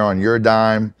come up here on your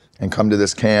dime and come to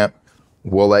this camp,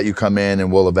 we'll let you come in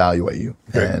and we'll evaluate you.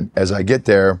 Okay. And as I get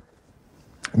there,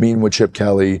 meeting with Chip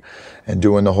Kelly and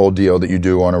doing the whole deal that you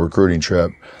do on a recruiting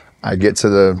trip, I get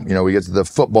to we get to the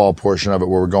football portion of it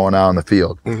where we're going out on the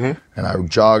field. Mm-hmm. And I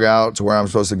jog out to where I'm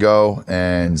supposed to go,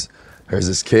 and there's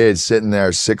this kid sitting there,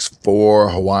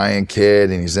 6'4", Hawaiian kid,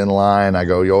 and he's in line. I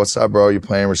go, yo, what's up, bro? You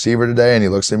playing receiver today? And he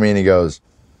looks at me and he goes,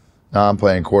 no, I'm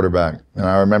playing quarterback. And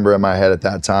I remember in my head at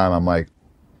that time, I'm like,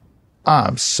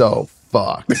 I'm so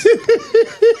fucked.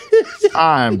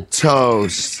 I'm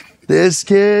toast. This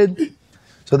kid.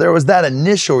 So there was that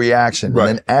initial reaction. Right.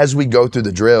 And then as we go through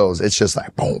the drills, it's just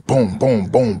like boom, boom, boom,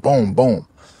 boom, boom, boom.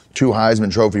 2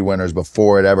 Heisman Trophy winners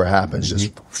before it ever happens.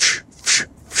 Just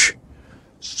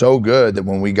so good that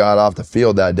when we got off the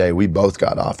field that day, we both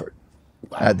got offered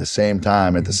at the same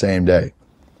time, at the same day.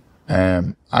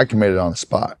 And I committed on the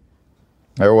spot.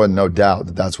 There wasn't no doubt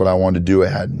that that's what I wanted to do. It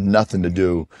had nothing to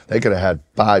do. They could have had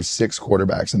 5, 6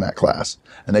 quarterbacks in that class.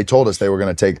 And they told us they were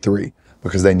going to take 3.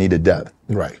 Because they needed depth.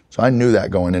 Right. So I knew that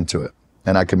going into it,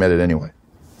 and I committed anyway.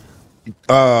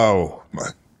 Oh,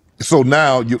 so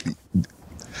now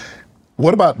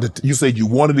what about you said you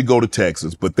wanted to go to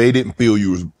Texas, but they didn't feel you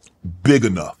was big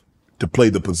enough to play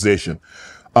the position.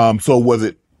 So was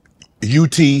it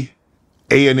UT,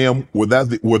 A&M? Were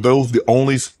those the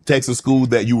only Texas schools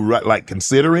that you were like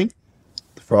considering?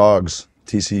 The Frogs,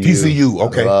 TCU. TCU,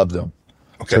 okay. I loved them.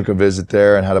 Okay. Took a visit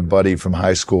there and had a buddy from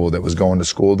high school that was going to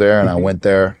school there, and I went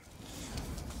there.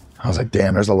 I was like,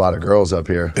 damn, there's a lot of girls up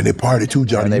here. And they party too,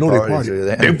 Johnny. And they party.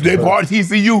 They party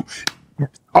TCU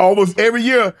almost every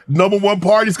year. #1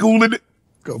 party school in it.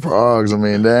 Go Frogs. I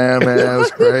mean, damn, man, it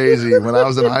was crazy. When I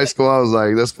was in high school, I was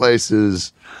like, this place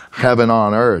is heaven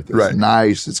on earth. It's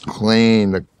nice. It's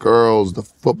clean. The girls, the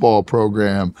football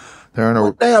program. They're in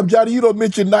a... Damn, Johnny, you don't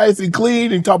mention nice and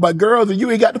clean and talk about girls, and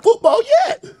you ain't got the football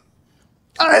yet.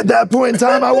 At that point in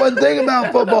time, I wasn't thinking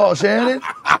about football, Shannon.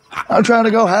 I'm trying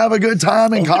to go have a good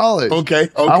time in college. Okay.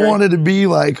 I wanted to be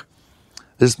like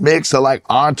this mix of like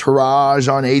Entourage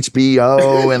on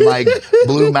HBO and like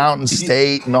Blue Mountain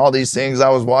State and all these things I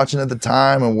was watching at the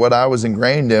time. And what I was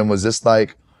ingrained in was just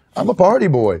like, I'm a party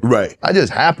boy. Right. I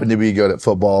just happened to be good at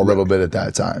football a little bit at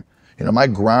that time. My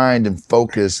grind and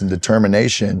focus and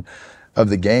determination of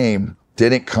the game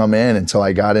didn't come in until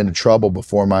I got into trouble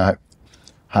before my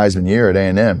Heisman year at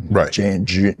A&M, right.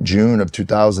 June of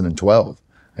 2012.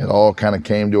 It all kind of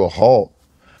came to a halt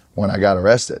when I got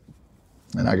arrested.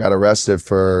 And I got arrested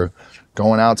for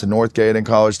going out to Northgate and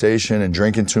College Station and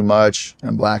drinking too much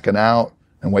and blacking out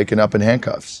and waking up in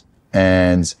handcuffs.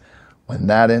 And when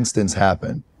that instance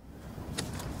happened,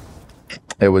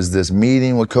 it was this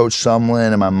meeting with Coach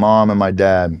Sumlin and my mom and my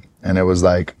dad. And it was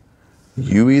like,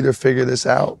 you either figure this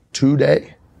out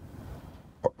today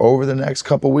or over the next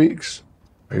couple weeks,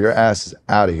 or your ass is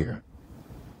out of here.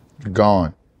 You're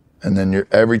gone. And then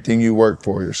everything you work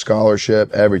for, your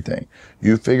scholarship, everything,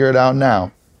 you figure it out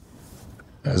now.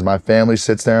 As my family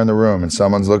sits there in the room and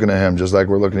someone's looking at him just like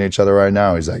we're looking at each other right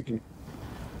now, he's like,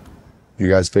 you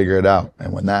guys figure it out.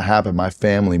 And when that happened, my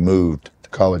family moved to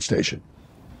College Station.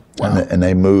 Wow. And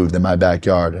they moved in my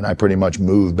backyard. And I pretty much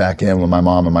moved back in with my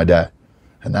mom and my dad.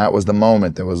 And that was the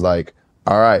moment that was like,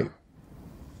 all right,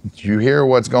 you hear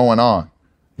what's going on.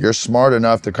 You're smart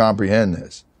enough to comprehend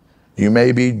this. You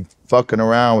may be fucking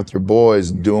around with your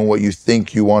boys and doing what you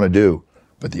think you want to do,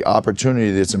 but the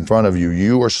opportunity that's in front of you,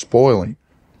 you are spoiling,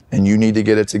 and you need to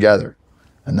get it together.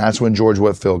 And that's when George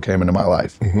Whitfield came into my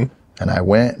life. Mm-hmm. And I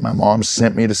went, my mom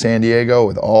sent me to San Diego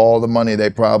with all the money they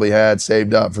probably had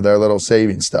saved up for their little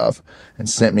saving stuff and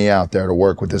sent me out there to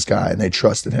work with this guy, and they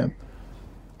trusted him.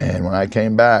 And when I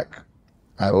came back,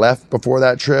 I left before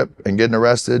that trip and getting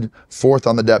arrested, 4th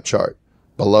on the depth chart,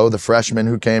 below the freshman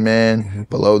who came in,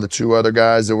 below the 2 other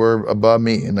guys that were above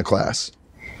me in the class.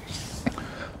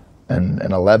 And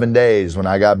in 11 days, when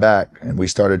I got back and we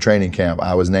started training camp,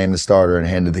 I was named the starter and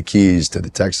handed the keys to the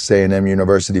Texas A&M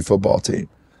University football team.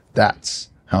 That's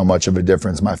how much of a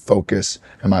difference my focus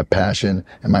and my passion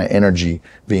and my energy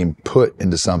being put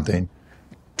into something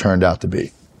turned out to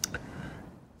be.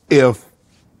 If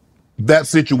that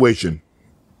situation,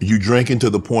 you drinking to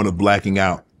the point of blacking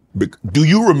out, do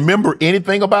you remember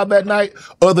anything about that night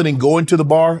other than going to the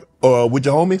bar with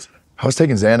your homies? I was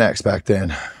taking Xanax back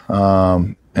then.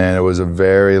 And it was a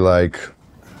very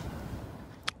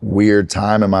weird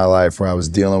time in my life where I was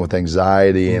dealing with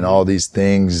anxiety and all these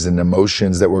things and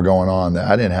emotions that were going on that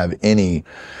I didn't have any,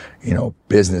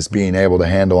 business being able to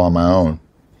handle on my own.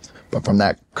 But from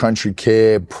that country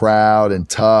kid, proud and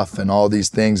tough and all these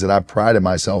things that I prided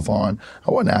myself on,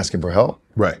 I wasn't asking for help.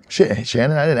 Right. Shit,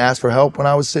 Shannon, I didn't ask for help when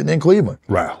I was sitting in Cleveland.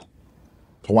 Right.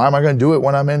 So why am I going to do it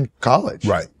when I'm in college?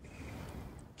 Right.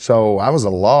 So I was a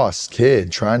lost kid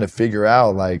trying to figure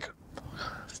out,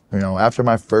 after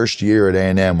my first year at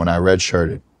A&M when I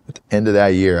redshirted, at the end of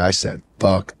that year, I said,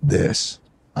 fuck this.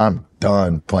 I'm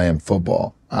done playing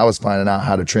football. I was finding out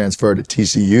how to transfer to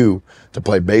TCU to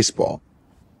play baseball.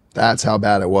 That's how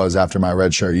bad it was after my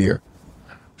redshirt year.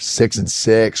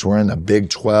 6-6, we're in the Big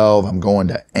 12. I'm going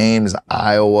to Ames,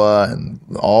 Iowa, and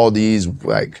all these,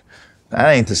 that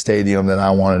ain't the stadium that I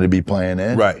wanted to be playing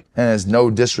in. Right. And it's no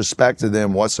disrespect to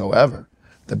them whatsoever.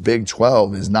 The Big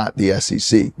 12 is not the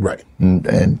SEC. Right.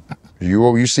 And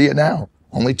you see it now.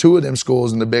 Only 2 of them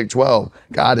schools in the Big 12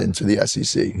 got into the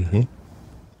SEC. Mm-hmm.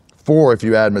 4 if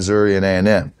you add Missouri and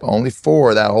A&M. Only 4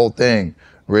 of that whole thing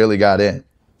really got in.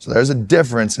 So there's a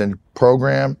difference in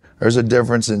program. There's a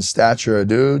difference in stature of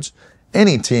dudes.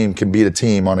 Any team can beat a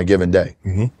team on a given day.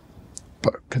 Mm-hmm.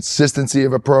 But consistency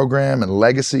of a program and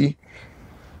legacy,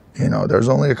 there's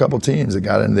only a couple teams that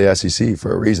got into the SEC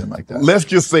for a reason like that. Let's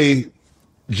just say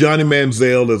Johnny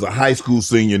Manziel is a high school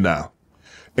senior now,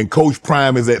 and Coach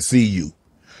Prime is at CU.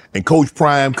 And Coach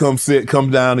Prime comes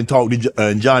down and talk to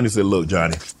and Johnny said, look,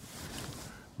 Johnny,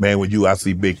 man, with you, I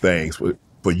see big things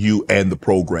for you and the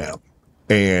program.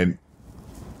 And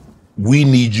we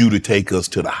need you to take us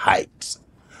to the heights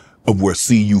of where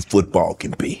CU football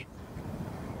can be.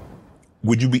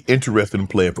 Would you be interested in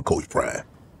playing for Coach Prime?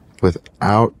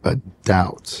 Without a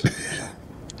doubt.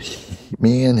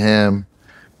 Me and him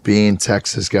being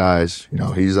Texas guys,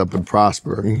 he's up in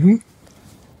Prosper. Mm-hmm.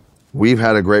 We've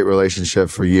had a great relationship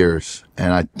for years.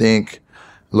 And I think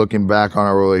looking back on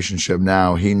our relationship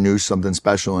now, he knew something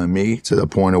special in me to the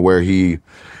point of where he,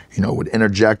 would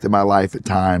interject in my life at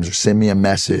times or send me a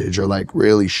message or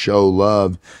really show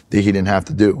love that he didn't have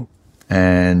to do.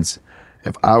 And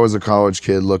if I was a college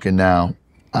kid looking now,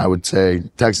 I would say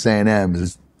Texas A&M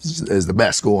is the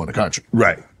best school in the country.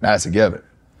 Right. That's a given.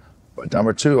 But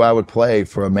number 2, I would play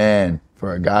for a man,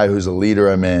 for a guy who's a leader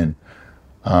of men,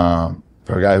 for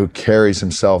a guy who carries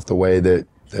himself the way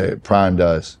that Prime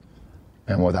does.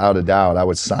 And without a doubt, I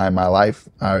would sign my life.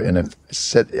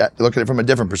 Look at it from a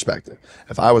different perspective.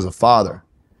 If I was a father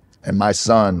and my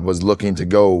son was looking to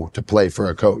go to play for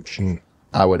a coach,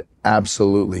 I would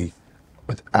absolutely,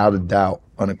 without a doubt,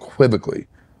 unequivocally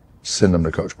send him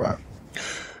to Coach Prime.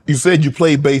 You said you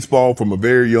played baseball from a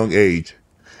very young age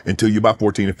until you're about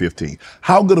 14 or 15.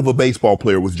 How good of a baseball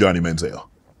player was Johnny Manziel?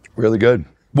 Really good.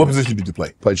 What position did you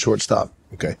play? Played shortstop.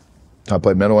 Okay. I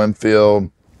played middle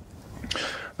infield.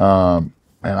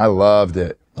 And I loved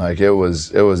it. It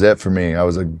was it for me. I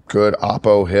was a good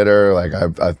oppo hitter.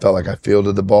 I felt like I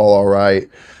fielded the ball all right.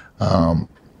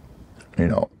 You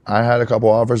know, I had a couple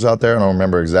offers out there. I don't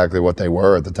remember exactly what they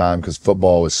were at the time because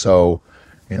football was so,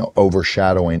 you know,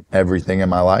 overshadowing everything in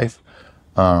my life.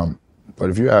 But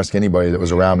if you ask anybody that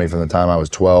was around me from the time I was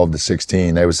 12 to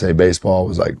 16, they would say baseball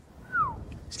was like,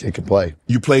 it could play.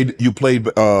 You played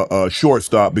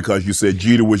shortstop because you said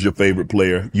Jeter was your favorite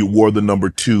player. You wore the number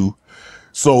 2.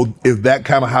 So is that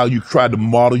kind of how you tried to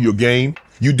model your game?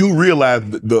 You do realize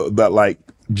that like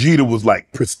Jeter was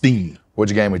like pristine.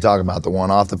 Which game we talking about? The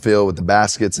one off the field with the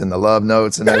baskets and the love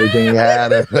notes and everything he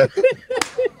had?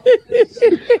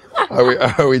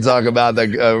 Are we talking about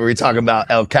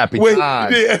El Capitan?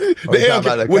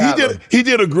 He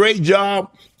did a great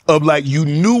job of like, you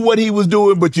knew what he was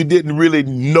doing, but you didn't really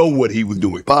know what he was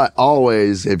doing. But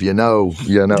always, if you know,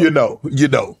 you know. You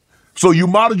know. So you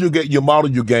modeled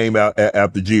your game out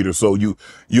after Jeter. So you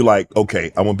like,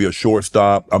 okay, I'm gonna be a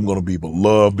shortstop. I'm gonna be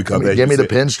beloved because give me the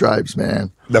pinstripes,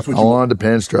 man. That's what I wanted the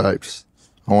pinstripes.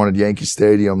 I wanted Yankee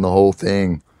Stadium, the whole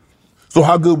thing. So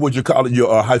how good was your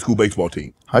high school baseball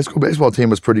team? High school baseball team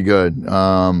was pretty good.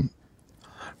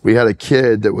 We had a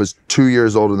kid that was 2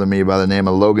 years older than me by the name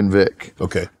of Logan Vick.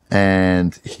 Okay.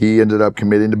 And he ended up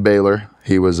committing to Baylor.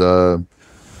 He was a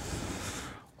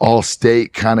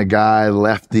all-state kind of guy,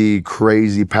 lefty,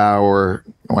 crazy power.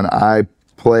 When I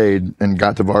played and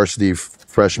got to varsity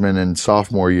freshman and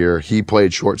sophomore year, he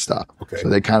played shortstop. Okay. So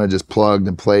they kind of just plugged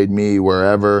and played me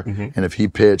wherever. And if he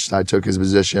pitched, I took his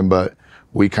position, but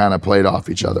we kind of played off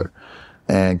each other.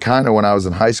 And kind of when I was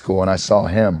in high school and I saw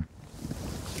him,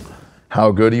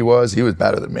 how good he was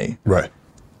better than me. Right.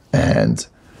 And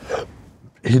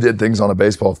he did things on a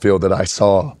baseball field that I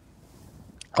saw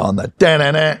on the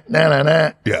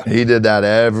da-na-na. Yeah. He did that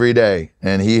every day.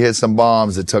 And he hit some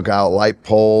bombs that took out light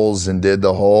poles and did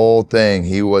the whole thing.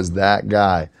 He was that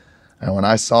guy. And when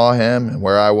I saw him and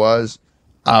where I was,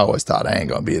 I always thought I ain't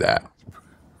gonna be that.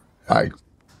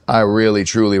 I really,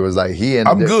 truly was like,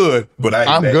 I'm good, but I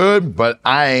ain't that. Good, but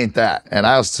I ain't that. And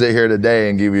I'll sit here today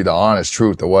and give you the honest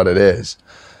truth of what it is.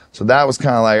 So that was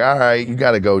kind of like, all right, you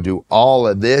got to go do all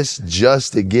of this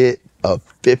just to get a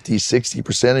 50,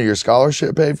 60% of your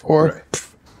scholarship paid for? Right.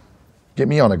 Get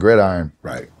me on a gridiron.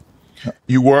 Right.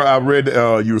 I read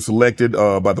you were selected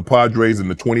by the Padres in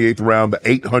the 28th round, the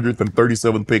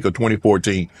 837th pick of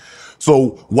 2014.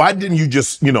 So why didn't you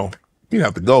just, you didn't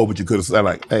have to go, but you could have said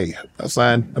like, hey, I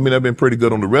signed. I mean, I've been pretty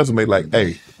good on the resume. Like,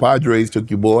 hey, Padres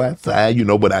took your boy outside,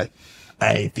 but I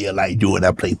ain't feel like doing.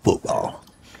 I play football.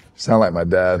 Sound like my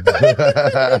dad.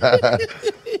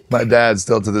 My dad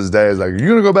still to this day is like, you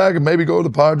gonna go back and maybe go to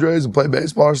the Padres and play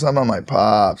baseball or something? I'm like,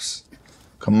 Pops,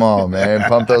 come on, man,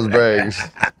 pump those brakes.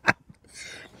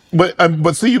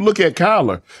 But see, you look at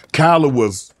Kyler. Kyler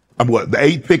was the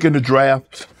 8th pick in the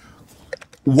draft.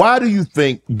 Why do you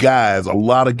think a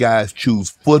lot of guys choose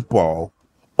football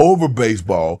over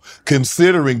baseball,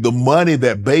 considering the money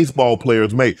that baseball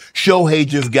players make? Shohei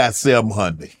just got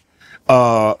 $700.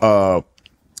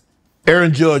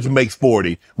 Aaron Judge makes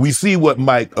 $40. We see what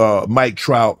Mike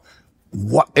Trout,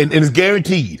 and it's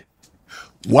guaranteed.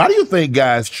 Why do you think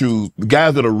guys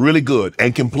that are really good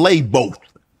and can play both,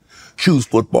 choose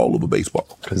football over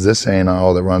baseball? Because this ain't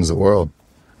all that runs the world.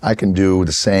 I can do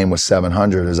the same with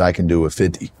 700 as I can do with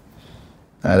 50.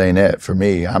 That ain't it for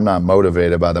me. I'm not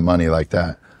motivated by the money like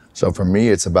that. So for me,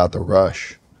 it's about the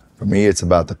rush. For me, it's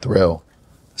about the thrill.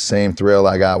 The same thrill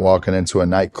I got walking into a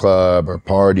nightclub or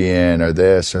partying or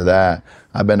this or that.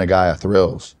 I've been a guy of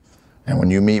thrills. And when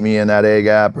you meet me in that A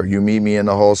gap or you meet me in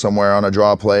the hole somewhere on a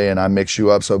draw play and I mix you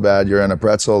up so bad you're in a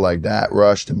pretzel, like that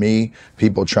rush to me,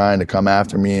 people trying to come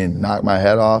after me and knock my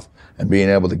head off, and being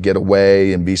able to get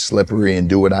away and be slippery and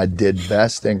do what I did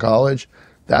best in college,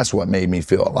 that's what made me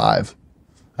feel alive.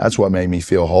 That's what made me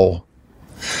feel whole.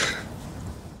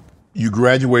 You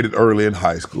graduated early in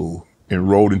high school,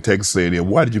 enrolled in Texas A&M.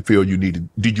 Why did you feel you needed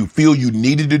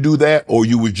to do that, or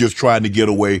you were just trying to get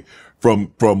away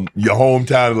from your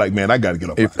hometown and like, man, I got to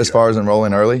get up? As far as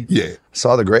enrolling early? Yeah. I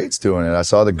saw the greats doing it. I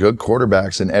saw the good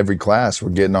quarterbacks in every class were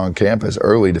getting on campus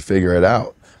early to figure it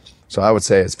out. So I would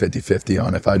say it's 50-50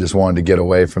 on if I just wanted to get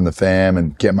away from the fam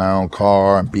and get my own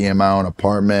car and be in my own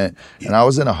apartment. Yeah. And I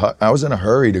was in a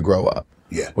hurry to grow up,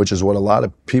 which is what a lot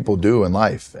of people do in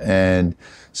life. And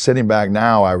sitting back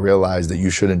now, I realize that you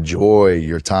should enjoy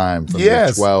your time from your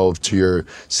 12 to your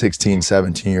 16,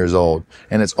 17 years old.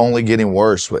 And it's only getting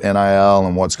worse with NIL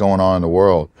and what's going on in the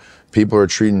world. People are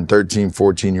treating 13,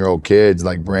 14-year-old kids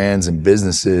like brands and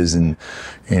businesses. And,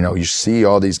 you see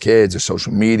all these kids are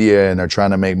social media and they're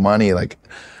trying to make money. Like,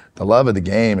 the love of the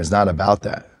game is not about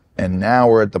that. And now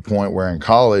we're at the point where in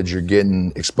college, you're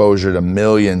getting exposure to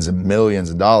millions and millions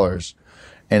of dollars.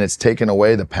 and it's taken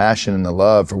away the passion and the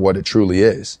love for what it truly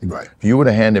is. Right. If you would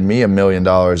have handed me $1 million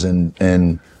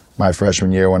in my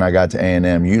freshman year when I got to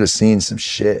A&M, you'd have seen some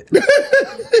shit.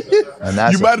 And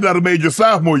that's you might not have made your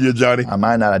sophomore year, Johnny. I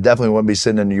might not. I definitely wouldn't be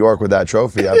sitting in New York with that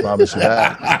trophy. I promise you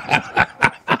that.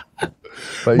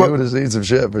 But you would have seen some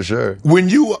shit for sure. When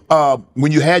you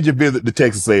had your visit to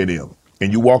Texas A&M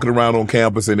and you're walking around on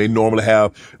campus and they normally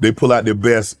they pull out their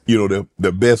best,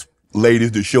 the best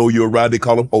ladies to show you around. They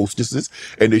call them hostesses,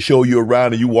 and they show you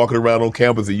around and you walking around on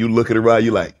campus and you looking around,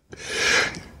 you're like,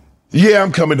 yeah,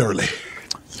 I'm coming early.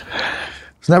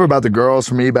 It's never about the girls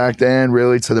for me back then,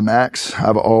 really, to the max.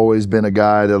 I've always been a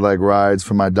guy that rides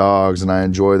for my dogs, and I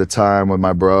enjoy the time with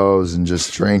my bros and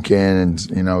just drinking and,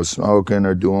 smoking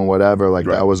or doing whatever.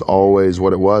 That was always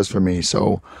what it was for me.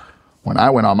 So when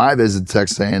I went on my visit to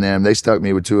Texas A&M, they stuck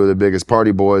me with two of the biggest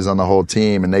party boys on the whole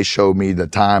team, and they showed me the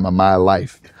time of my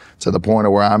life to the point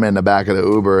of where I'm in the back of the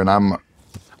Uber and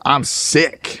I'm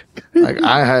sick.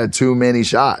 I had too many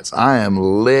shots. I am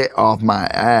lit off my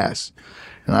ass.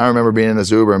 And I remember being in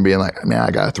this Uber and being like, man, I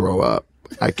gotta throw up.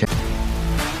 I can't.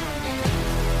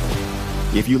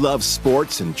 If you love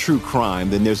sports and true crime,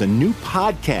 then there's a new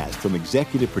podcast from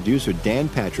executive producer Dan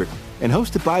Patrick and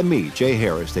hosted by me, Jay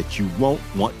Harris, that you won't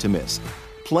want to miss.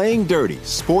 Playing Dirty: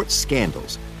 Sports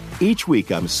Scandals. Each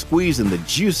week, I'm squeezing the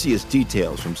juiciest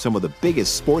details from some of the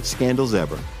biggest sports scandals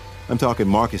ever. I'm talking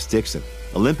Marcus Dixon,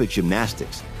 Olympic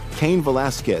gymnastics, Cain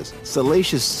Velasquez,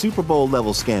 salacious Super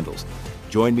Bowl-level scandals.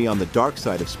 Join me on the dark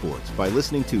side of sports by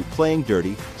listening to Playing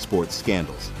Dirty: Sports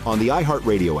Scandals on the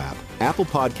iHeartRadio app, Apple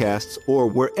Podcasts, or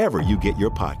wherever you get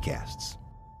your podcasts.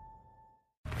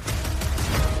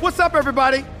 What's up,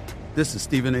 everybody? This is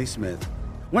Stephen A. Smith.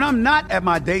 When I'm not at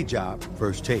my day job,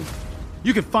 First Take,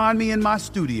 you can find me in my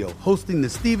studio hosting the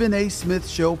Stephen A. Smith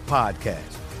Show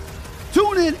podcast.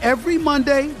 Tune in every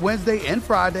Monday, Wednesday, and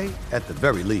Friday, at the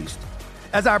very least,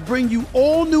 as I bring you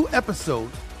all new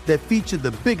episodes that feature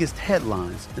the biggest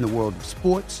headlines in the world of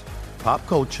sports, pop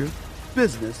culture,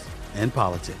 business, and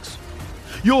politics.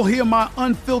 You'll hear my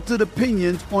unfiltered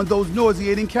opinions on those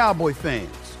nauseating Cowboy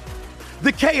fans,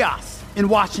 the chaos in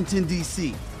Washington,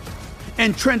 D.C.,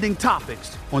 and trending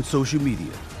topics on social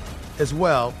media, as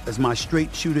well as my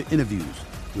straight shooter interviews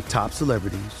with top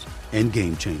celebrities and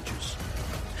game changers.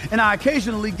 And I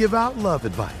occasionally give out love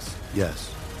advice.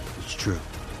 Yes, it's true.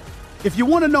 If you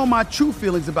want to know my true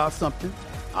feelings about something,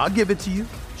 I'll give it to you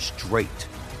straight.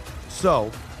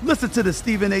 So, listen to the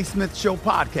Stephen A. Smith Show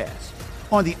podcast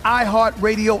on the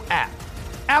iHeartRadio app,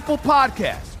 Apple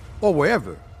Podcasts, or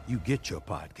wherever you get your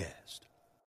podcast.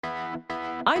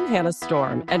 I'm Hannah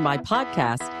Storm, and my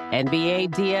podcast, NBA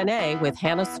DNA with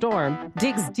Hannah Storm,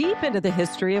 digs deep into the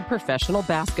history of professional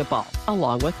basketball,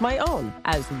 along with my own,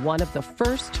 as one of the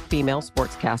first female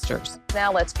sportscasters.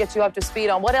 Now let's get you up to speed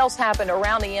on what else happened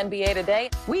around the NBA today.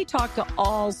 We talk to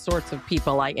all sorts of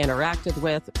people I interacted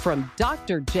with, from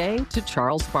Dr. J to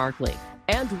Charles Barkley,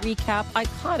 and recap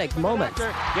iconic moments.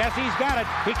 Yes, he's got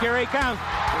it. Here he comes.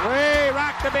 Way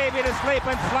rock the baby to sleep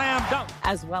and slam dunk.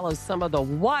 As well as some of the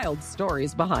wild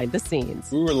stories behind the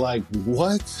scenes. We were like,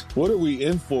 what? What are we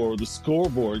in for? The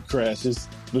scoreboard crashes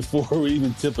before we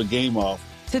even tip a game off.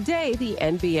 Today, the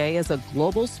NBA is a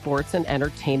global sports and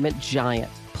entertainment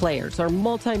giant. Players are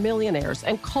multimillionaires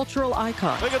and cultural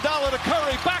icons. Iguodala to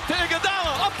Curry, back to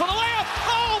Iguodala, up for the layup.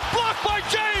 Oh, blocked by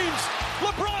James.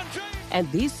 LeBron James. And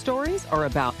these stories are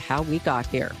about how we got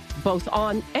here, both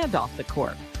on and off the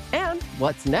court. And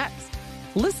what's next?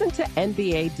 Listen to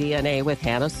NBA DNA with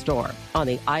Hannah Storm on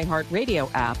the iHeartRadio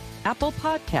app, Apple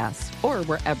Podcasts, or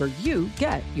wherever you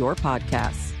get your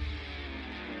podcasts.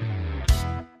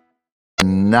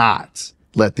 Not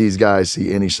let these guys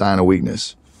see any sign of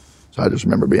weakness. So I just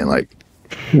remember being like,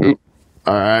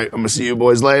 all right, I'm going to see you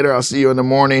boys later. I'll see you in the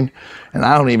morning. And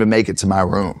I don't even make it to my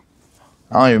room.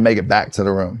 I don't even make it back to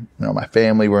the room. My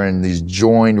family were in these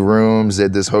joined rooms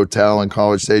at this hotel in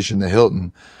College Station, the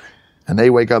Hilton. And they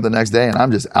wake up the next day and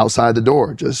I'm just outside the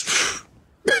door, just.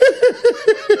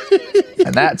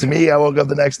 And that, to me, I woke up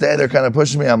the next day, they're kind of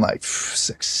pushing me. I'm like,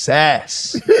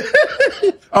 success.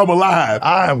 I'm alive.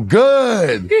 I'm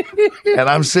good. And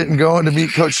I'm sitting going to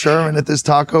meet Coach Sherman at this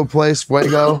taco place,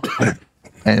 Fuego.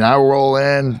 And I roll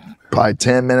in probably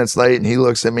 10 minutes late and he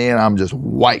looks at me and I'm just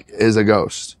white as a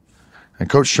ghost. And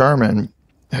Coach Sherman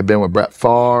had been with Brett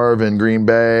Favre in Green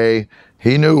Bay.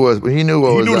 He knew what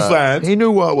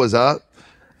was up.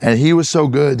 And he was so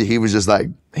good that he was just like,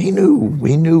 he knew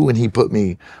when he put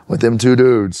me with them two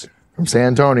dudes from San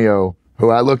Antonio, who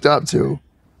I looked up to,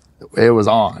 it was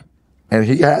on. And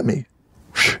he had me.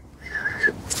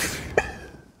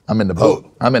 I'm in the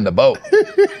boat. I'm in the boat.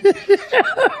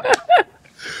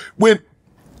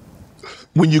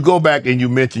 When you go back and you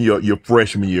mention your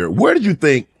freshman year, where did you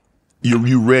think you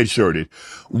redshirted?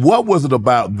 What was it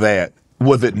about that?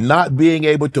 Was it not being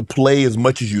able to play as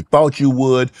much as you thought you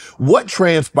would? What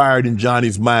transpired in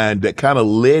Johnny's mind that kind of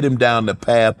led him down the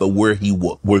path of where he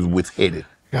was headed?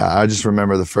 Yeah, I just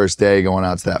remember the first day going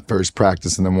out to that first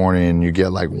practice in the morning, and you get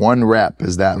like one rep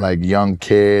as that like young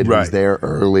kid who's there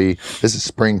early. This is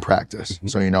spring practice.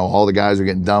 So, you know, all the guys are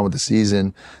getting done with the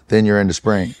season. Then you're into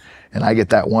spring. And I get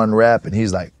that one rep, and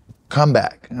he's like, come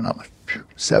back. And I'm like,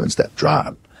 7-step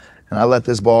drop. And I let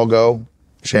this ball go,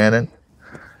 Shannon,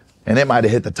 and it might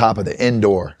have hit the top of the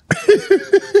indoor.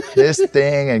 This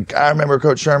thing, and I remember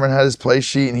Coach Sherman had his play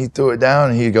sheet, and he threw it down,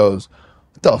 and he goes,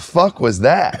 what the fuck was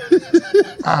that?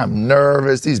 I'm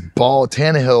nervous. These balls,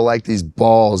 Tannehill like these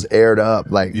balls aired up,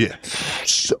 like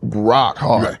rock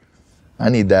hard. Right. I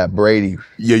need that Brady.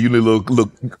 Yeah, you need a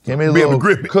little give me a little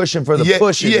cushion for the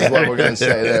pushing is what we're going to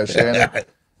say there, Shannon.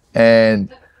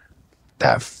 And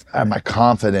that, my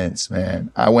confidence,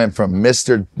 man. I went from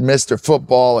Mr.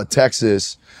 Football at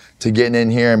Texas to getting in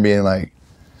here and being like,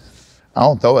 I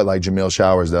don't throw it like Jamil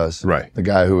Showers does. Right. The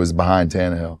guy who was behind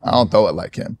Tannehill. I don't throw it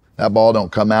like him. That ball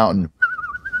don't come out and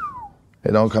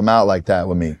it don't come out like that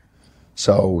with me.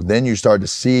 So then you start to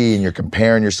see and you're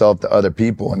comparing yourself to other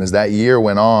people. And as that year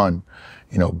went on,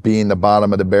 you know, being the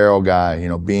bottom of the barrel guy, you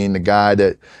know, being the guy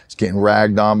that's getting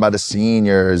ragged on by the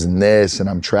seniors and this, and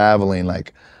I'm traveling,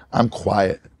 like, I'm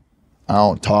quiet. I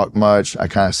don't talk much. I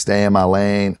kind of stay in my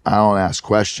lane. I don't ask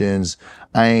questions.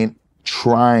 I ain't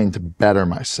trying to better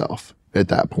myself at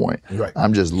that point. Right.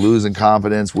 I'm just losing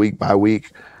confidence week by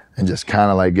week and just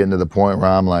kind of like getting to the point where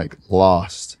I'm like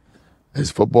lost.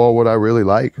 Is football what I really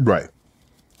like? Right.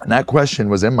 And that question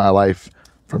was in my life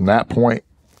from that point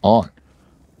on.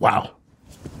 Wow.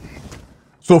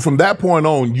 So from that point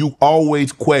on, you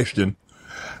always questioned,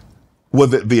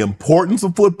 was it the importance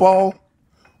of football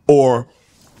or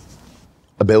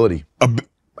ability? I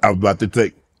was about to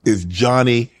say,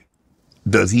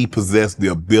 does he possess the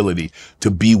ability to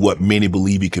be what many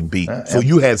believe he can be? So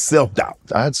you had self-doubt.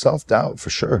 I had self-doubt for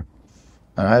sure.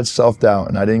 And I had self-doubt,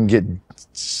 and I didn't get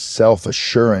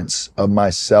self-assurance of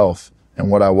myself and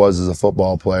what I was as a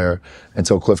football player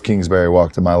until Cliff Kingsbury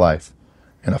walked in my life.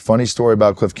 And a funny story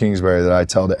about Cliff Kingsbury that I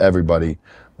tell to everybody,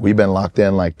 we've been locked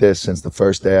in like this since the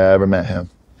first day I ever met him.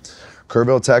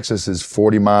 Kerrville, Texas is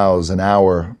 40 miles an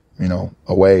hour, you know,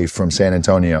 away from San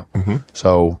Antonio. Mm-hmm.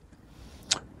 So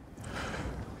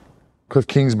Cliff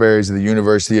Kingsbury's at the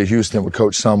University of Houston with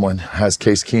Coach Someone, has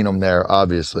Case Keenum there,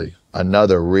 obviously.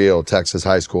 Another real Texas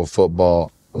high school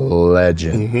football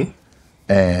legend. Mm-hmm.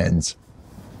 And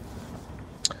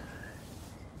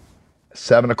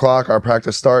 7 o'clock, our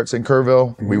practice starts in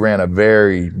Kerrville. We ran a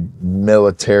very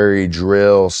military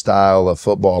drill style of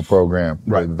football program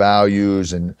with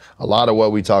values, and a lot of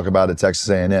what we talk about at Texas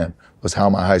A&M was how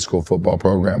my high school football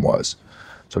program was.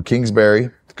 So Kingsbury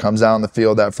comes out on the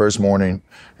field that first morning,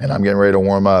 and I'm getting ready to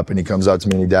warm up, and he comes up to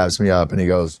me and he dabs me up, and he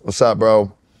goes, "What's up,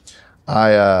 bro?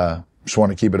 I just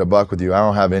want to keep it a buck with you. I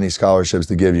don't have any scholarships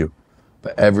to give you.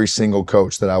 But every single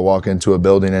coach that I walk into a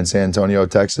building in San Antonio,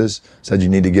 Texas, said you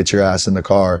need to get your ass in the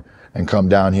car and come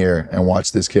down here and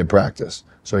watch this kid practice."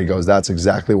 So he goes, "That's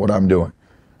exactly what I'm doing.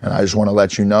 And I just want to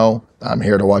let you know I'm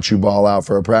here to watch you ball out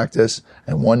for a practice.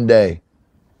 And one day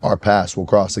our paths will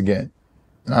cross again."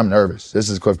 And I'm nervous. This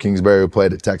is Cliff Kingsbury, who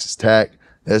played at Texas Tech.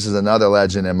 This is another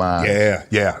legend in my eyes.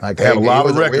 Yeah. Like, hey, he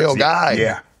was a real guy.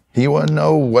 Yeah. He wouldn't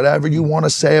know whatever you want to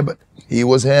say, but he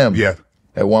was him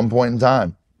at one point in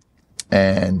time.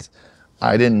 And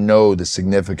I didn't know the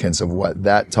significance of what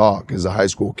that talk as a high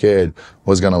school kid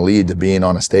was going to lead to being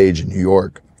on a stage in New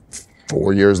York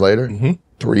 4 years later,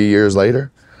 3 years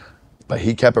later. But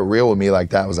he kept it real with me like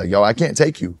that. I was like, "Yo, I can't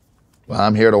take you, but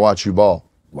I'm here to watch you ball."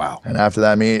 Wow. And after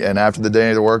that and after the day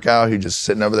of the workout, he just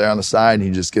sitting over there on the side and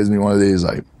he just gives me one of these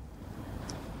like,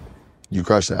 "You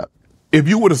crush that." If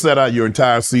you would have sat out your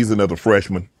entire season as a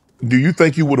freshman, do you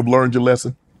think you would have learned your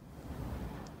lesson?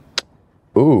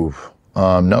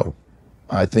 No.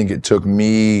 I think it took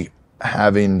me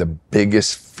having the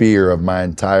biggest fear of my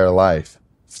entire life,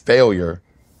 failure,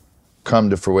 come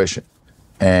to fruition.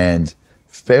 And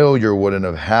failure wouldn't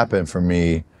have happened for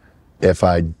me if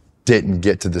I didn't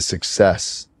get to the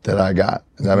success that I got.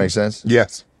 Does that make sense?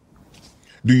 Yes.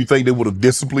 Do you think they would have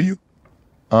disciplined you?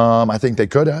 I think they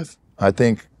could have. I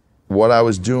think what I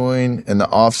was doing in the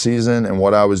off season and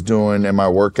what I was doing in my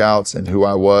workouts and who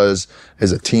I was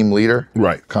as a team leader,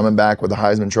 coming back with the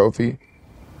Heisman Trophy,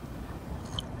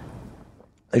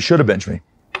 they should have benched me.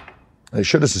 They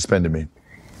should have suspended me.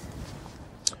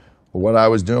 But what I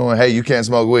was doing, hey, you can't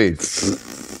smoke weed.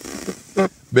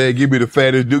 Man, give me the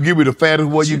fattest. Give me the fattest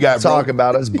one you got, bro. Talk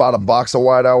about it. Just bought a box of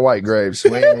white grapes.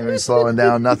 We ain't even slowing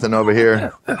down nothing over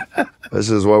here. This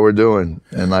is what we're doing.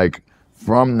 And like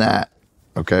from that,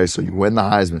 okay, so you win the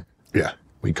Heisman. Yeah.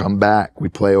 We come back. We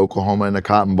play Oklahoma in the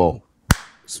Cotton Bowl.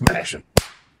 Smash him.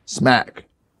 Smack.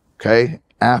 Okay.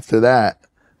 After that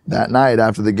night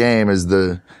after the game is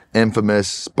the infamous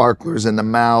sparklers in the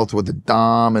mouth with the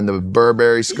Dom and the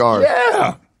Burberry scarf.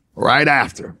 Yeah. Right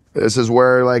after. This is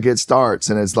where like it starts,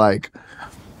 and it's like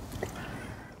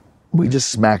we just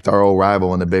smacked our old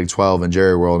rival in the Big 12 in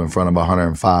Jerry World in front of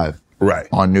 105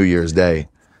 on New Year's Day.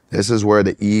 This is where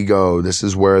the ego, this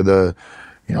is where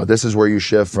this is where you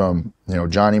shift from,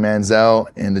 Johnny Manziel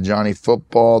into Johnny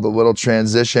Football, the little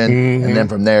transition, and then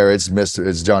from there it's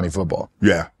Johnny Football.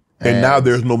 Yeah. And now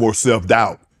there's no more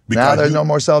self-doubt. Now there's no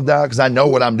more self-doubt because I know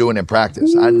what I'm doing in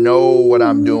practice. I know what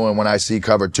I'm doing when I see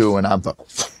cover 2 and I'm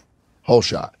whole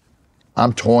shot.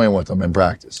 I'm toying with them in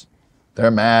practice.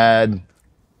 They're mad.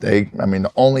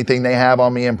 The only thing they have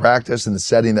on me in practice in the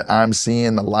setting that I'm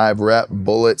seeing, the live rep,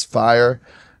 bullets, fire,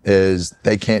 is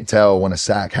they can't tell when a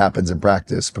sack happens in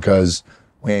practice because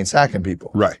we ain't sacking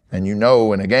people. Right. And in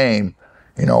a game,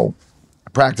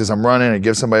 practice, I'm running and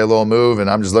give somebody a little move and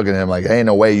I'm just looking at him like, ain't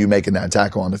no way you making that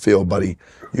tackle on the field, buddy.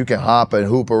 You can hop and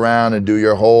hoop around and do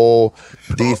your whole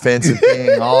defensive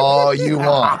thing all you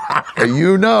want.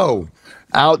 But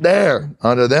out there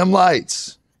under them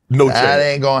lights, that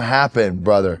ain't gonna happen,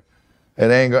 brother.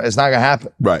 It's not gonna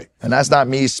happen. Right. And that's not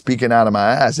me speaking out of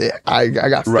my ass. I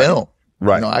got film.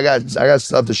 Right. I got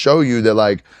stuff to show you that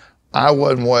like I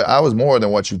was more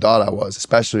than what you thought I was,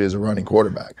 especially as a running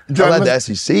quarterback. I led the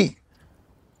SEC.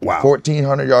 Wow.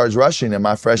 1,400 yards rushing in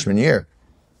my freshman year.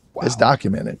 Wow. It's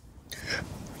documented.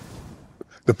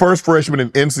 The first freshman in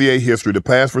NCAA history to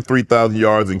pass for 3,000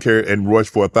 yards and rush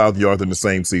for 1,000 yards in the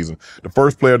same season. The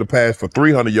first player to pass for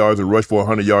 300 yards and rush for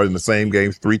 100 yards in the same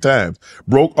game 3 times.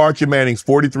 Broke Archie Manning's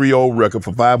 43-year-old record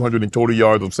for 520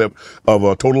 yards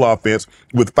of total offense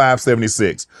with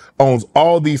 576. Owns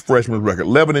all these freshmen records.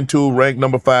 11-2, ranked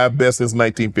number 5, best since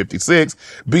 1956.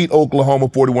 Beat Oklahoma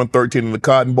 41-13 in the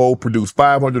Cotton Bowl. Produced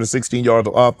 516 yards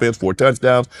of offense, 4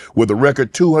 touchdowns with a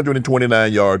record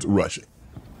 229 yards rushing.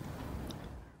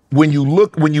 Do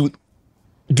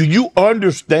you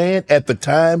understand at the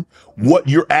time what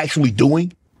you're actually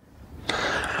doing?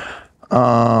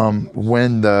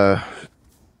 When the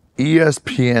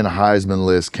ESPN Heisman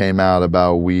list came out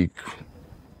about week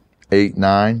 8,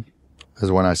 9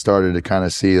 is when I started to kind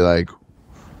of see like,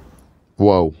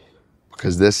 whoa,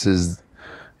 because this is,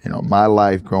 my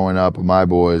life growing up with my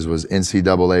boys was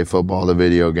NCAA football, the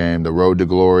video game, the road to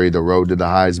glory, the road to the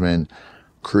Heisman,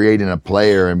 creating a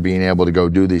player and being able to go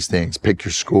do these things, pick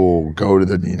your school, go to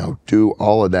the, do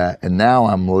all of that. And now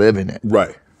I'm living it.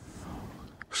 Right.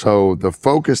 So the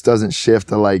focus doesn't shift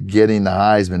to like getting the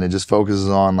Heisman. It just focuses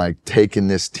on like taking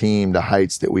this team to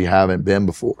heights that we haven't been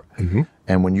before. Mm-hmm.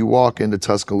 And when you walk into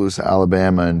Tuscaloosa,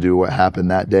 Alabama and do what happened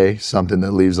that day, something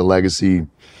that leaves a legacy,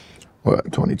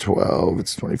 2012,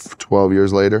 it's 12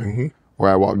 years later, where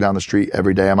I walk down the street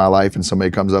every day of my life and somebody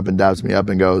comes up and daps me up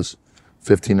and goes,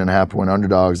 15.5-point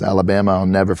underdogs, Alabama. I'll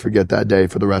never forget that day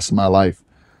for the rest of my life.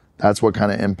 That's what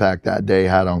kind of impact that day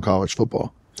had on college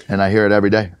football. And I hear it every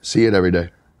day, see it every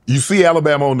day. You see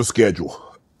Alabama on the schedule,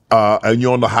 and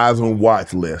you're on the Heisman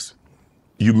watch list.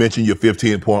 You mentioned your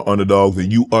 15-point underdogs,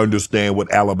 and you understand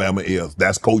what Alabama is.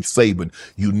 That's Coach Saban.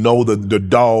 You know the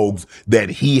dogs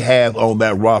that he has on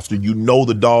that roster. You know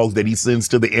the dogs that he sends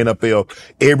to the NFL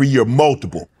every year,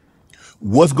 multiple.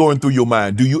 What's going through your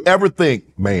mind? Do you ever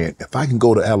think, man, if I can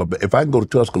go to Alabama, if I can go to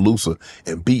Tuscaloosa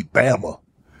and beat Bama,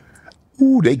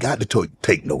 they got to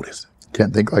take notice.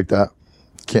 Can't think like that.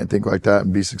 Can't think like that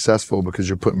and be successful because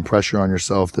you're putting pressure on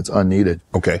yourself that's unneeded.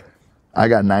 Okay. I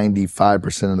got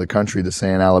 95% of the country that's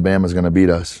saying Alabama's going to beat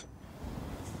us.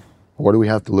 What do we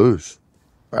have to lose?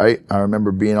 Right? I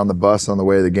remember being on the bus on the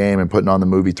way to the game and putting on the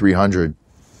movie 300.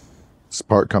 This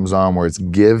part comes on where it's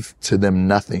give to them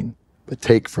nothing, but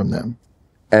take from them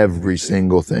every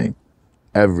single thing,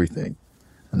 everything.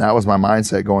 And that was my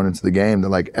mindset going into the game, that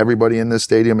like everybody in this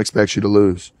stadium expects you to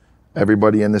lose.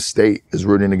 Everybody in this state is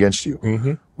rooting against you.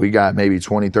 Mm-hmm. We got maybe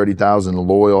 20, 30,000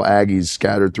 loyal Aggies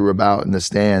scattered through about in the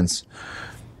stands.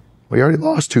 We already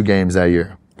lost 2 games that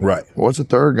year. Right. What's a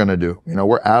third going to do?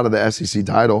 We're out of the SEC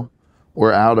title.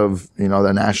 We're out of, the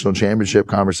national championship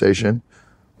conversation.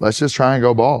 Let's just try and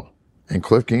go ball. And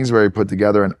Cliff Kingsbury put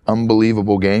together an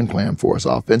unbelievable game plan for us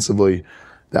offensively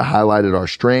that highlighted our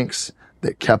strengths,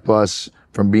 that kept us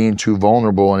from being too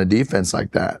vulnerable in a defense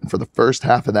like that. And for the first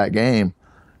half of that game,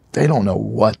 they don't know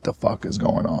what the fuck is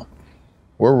going on.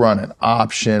 We're running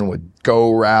option with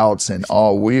go routes and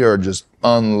all. We are just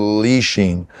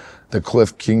unleashing the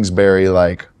Cliff Kingsbury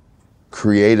like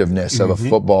creativeness of a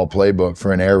football playbook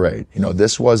for an air raid. You know,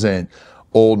 this wasn't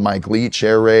old Mike Leach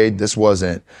air raid. This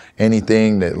wasn't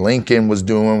anything that Lincoln was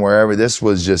doing wherever. This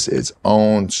was just its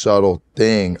own subtle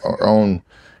thing, or own,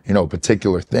 you know,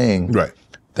 particular thing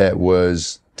that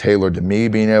was tailored to me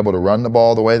being able to run the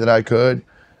ball the way that I could,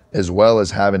 as well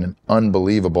as having an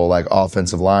unbelievable like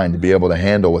offensive line to be able to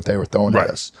handle what they were throwing at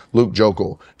us. Luke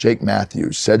Jokel, Jake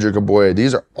Matthews, Cedric Aboya,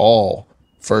 these are all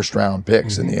first round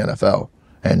picks in the NFL.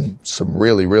 And some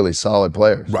really, really solid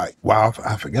players. Right. Wow,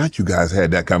 I forgot you guys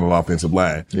had that kind of offensive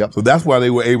line. Yep. So that's why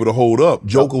they were able to hold up.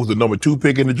 Joker was the number 2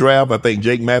 pick in the draft. I think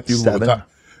Jake Matthews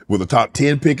was a top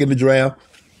 10 pick in the draft.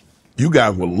 You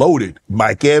guys were loaded.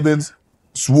 Mike Evans,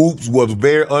 Swoops was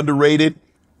very underrated.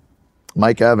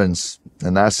 Mike Evans,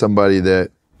 and that's somebody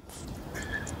that,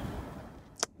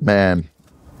 man,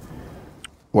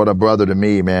 what a brother to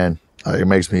me, man. It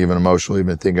makes me even emotional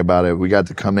even thinking about it. We got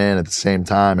to come in at the same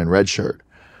time in redshirt.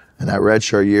 And that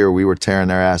redshirt year, we were tearing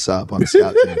their ass up on the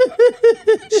scout team.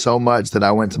 So much that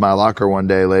I went to my locker one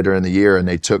day later in the year and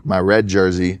they took my red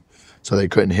jersey so they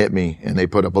couldn't hit me. And they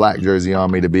put a black jersey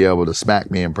on me to be able to smack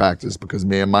me in practice because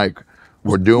me and Mike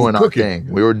were doing our thing.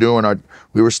 We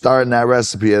were starting that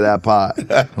recipe of that pot.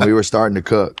 And we were starting to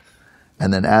cook.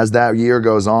 And then as that year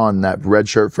goes on, that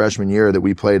redshirt freshman year that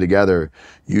we played together,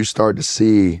 you start to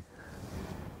see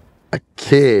a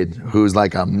kid who's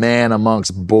like a man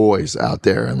amongst boys out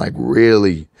there and like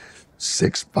really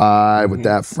 6'5" with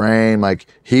that frame. Like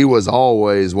he was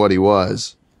always what he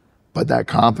was, but that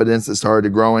confidence that started to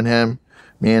grow in him,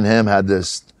 me and him had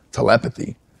this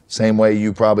telepathy. Same way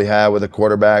you probably had with a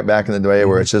quarterback back in the day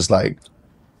where it's just like,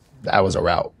 that was a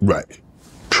route. Right.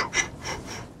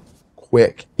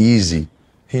 Quick, easy.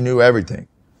 He knew everything.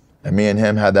 And me and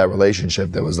him had that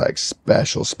relationship that was like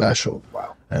special.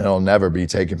 Wow. And it'll never be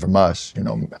taken from us. You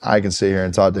know, I can sit here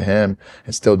and talk to him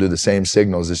and still do the same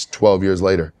signals. It's 12 years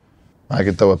later. I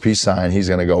could throw a peace sign. He's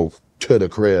going to go to the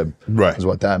crib. Right. Is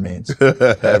what that means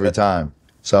every time.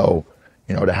 So,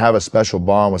 you know, to have a special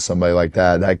bond with somebody like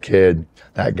that, that kid,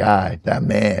 that guy, that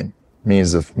man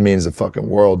means the fucking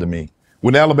world to me.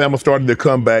 When Alabama started to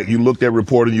come back, you looked at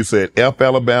reporting, you said F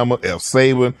Alabama, F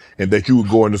Saban, and that you were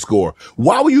going to score.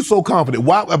 Why were you so confident?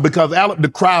 Why? Because the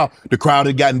crowd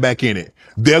had gotten back in it.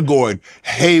 They're going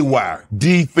haywire.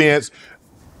 Defense,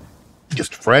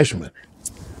 just freshmen.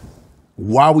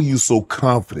 Why were you so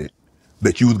confident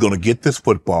that you was going to get this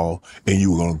football and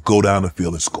you were going to go down the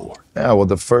field and score? Yeah, well,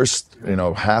 the first,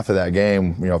 half of that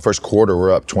game, first quarter,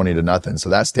 we're up 20-0. So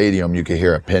that stadium, you could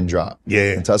hear a pin drop.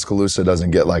 Yeah. And Tuscaloosa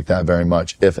doesn't get like that very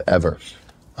much, if ever.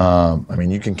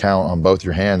 You can count on both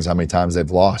your hands how many times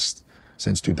they've lost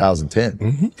since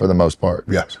 2010, for the most part.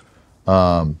 Yes.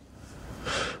 So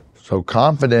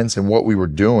confidence in what we were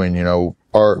doing,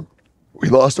 we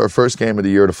lost our first game of the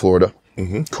year to Florida.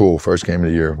 Cool, first game of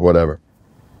the year, whatever.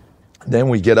 Then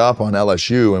we get up on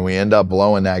LSU and we end up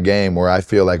blowing that game where I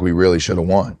feel like we really should have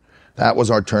won. That was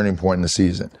our turning point in the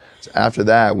season. So after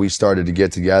that, we started to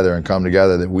get together and come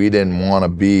together that we didn't want to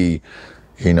be,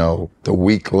 the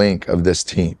weak link of this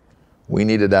team. We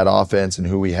needed that offense and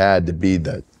who we had to be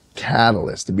the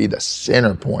catalyst, to be the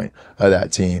center point of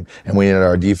that team. And we needed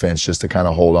our defense just to kind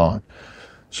of hold on.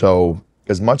 So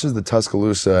as much as the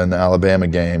Tuscaloosa and the Alabama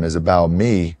game is about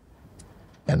me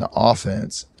and the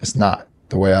offense, it's not.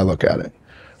 The way I look at it.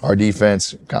 Our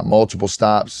defense got multiple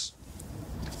stops,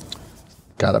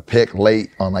 got a pick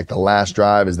late on like the last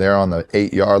drive is there on the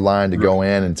 8-yard line to go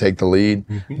in and take the lead.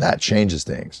 That changes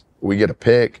things. We get a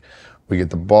pick, we get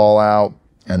the ball out,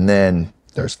 and then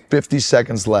there's 50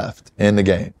 seconds left in the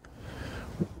game.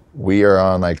 We are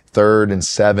on like 3rd and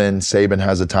 7. Saban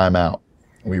has a timeout.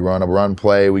 We run a run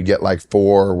play, we get like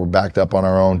 4, we're backed up on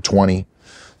our own 20.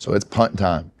 So it's punt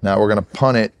time. Now we're gonna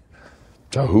punt it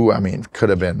to who, it could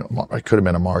have been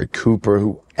Amari Cooper,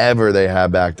 whoever they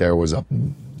had back there was a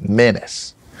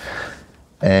menace.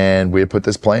 And we had put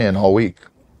this play in all week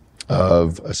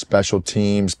of a special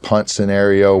teams punt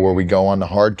scenario where we go on the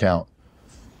hard count.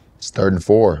 It's 3rd and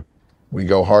 4. We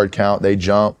go hard count, they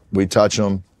jump, we touch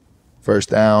them,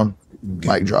 first down,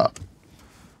 mic drop.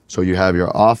 So you have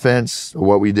your offense,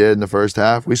 what we did in the first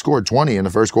half. We scored 20 in the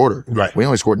first quarter. Right. We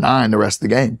only scored 9 the rest of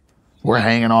the game. We're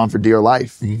hanging on for dear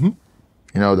life.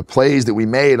 The plays that we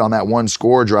made on that one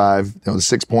score drive, the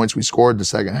 6 points we scored in the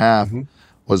second half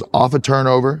was off a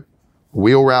turnover,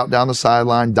 wheel route down the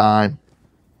sideline, dime,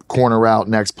 corner route,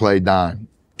 next play, dime.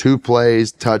 2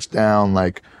 plays, touchdown,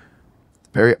 like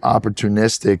very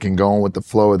opportunistic and going with the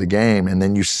flow of the game. And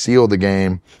then you seal the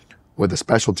game with a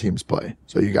special teams play.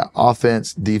 So you got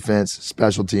offense, defense,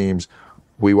 special teams.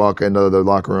 We walk into the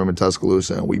locker room in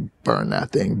Tuscaloosa and we burn that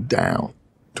thing down.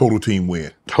 Total team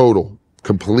win. Total,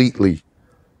 completely,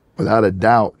 without a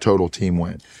doubt, total team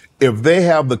win. If they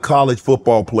have the college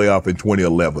football playoff in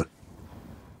 2011,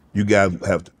 you guys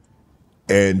have to,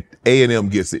 and A&M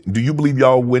gets it. Do you believe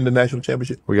y'all win the national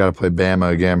championship? We got to play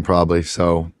Bama again probably,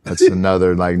 so that's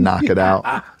another knock it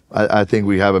out. I think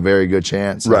we have a very good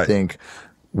chance. Right. I think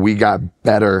we got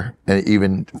better, and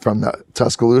even from the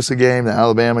Tuscaloosa game, the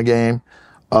Alabama game,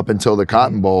 up until the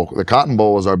Cotton Bowl. The Cotton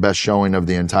Bowl was our best showing of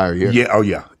the entire year. Yeah, oh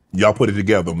yeah. Y'all put it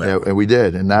together, man. Yeah, and we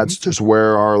did, and that's just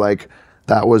where our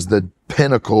that was the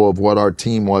pinnacle of what our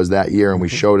team was that year, and we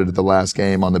showed it at the last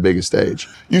game on the biggest stage.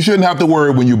 You shouldn't have to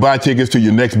worry when you buy tickets to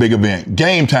your next big event.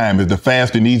 Game Time is the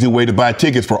fast and easy way to buy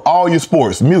tickets for all your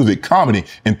sports, music, comedy,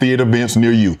 and theater events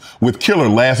near you. With killer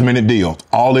last-minute deals,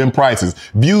 all-in prices,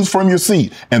 views from your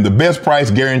seat, and the best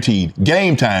price guaranteed.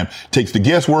 Game Time takes the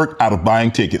guesswork out of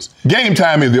buying tickets. Game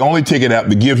Time is the only ticket app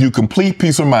that gives you complete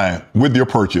peace of mind with your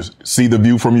purchase. See the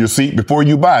view from your seat before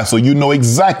you buy so you know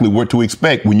exactly what to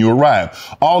expect when you arrive.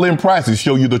 All-in prices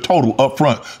show you the total up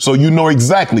front, so you know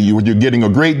exactly you're getting a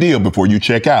great deal before you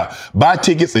check out. Buy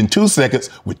tickets in 2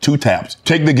 seconds with 2 taps.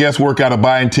 Take the guesswork out of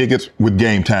buying tickets with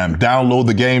Game Time. Download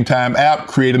the Game Time app,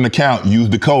 create an account, use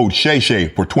the code SHAY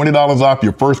for $20 off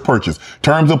your first purchase.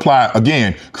 Terms apply.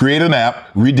 Again, create an app,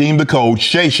 redeem the code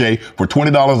SHAY for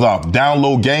 $20 off.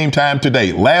 Download Game Time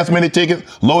today. Last minute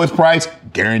tickets, lowest price,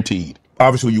 guaranteed.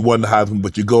 Obviously, you won the Heisman,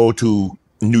 but you go to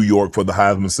New York for the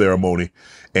Heisman ceremony,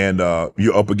 and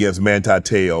you're up against Manti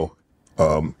Te'o,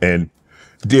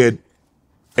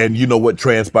 and you know what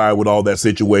transpired with all that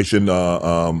situation,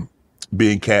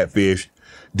 being catfished.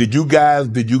 Did you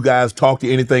guys talk to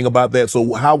anything about that?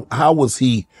 So how was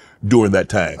he during that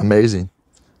time? Amazing.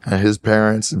 And his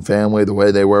parents and family, the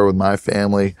way they were with my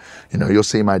family, you'll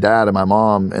see my dad and my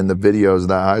mom in the videos of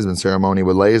that Heisman ceremony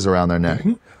with leis around their neck.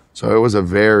 Mm-hmm. So it was a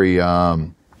very,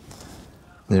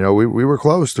 we were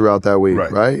close throughout that week,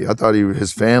 right? I thought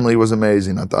his family was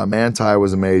amazing. I thought Manti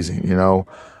was amazing.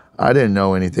 I didn't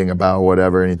know anything about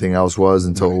whatever anything else was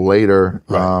until later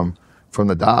from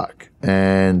the doc.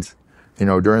 And,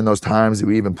 during those times,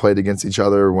 we even played against each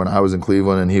other when I was in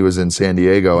Cleveland and he was in San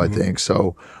Diego, I think.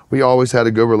 So we always had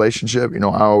a good relationship. I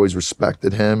always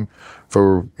respected him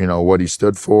for, what he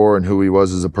stood for and who he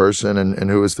was as a person and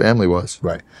who his family was.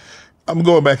 Right. I'm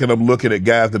going back and I'm looking at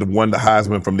guys that have won the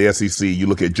Heisman from the SEC. You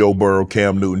look at Joe Burrow,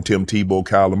 Cam Newton, Tim Tebow,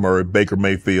 Kyler Murray, Baker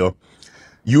Mayfield.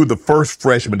 You were the first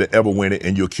freshman to ever win it,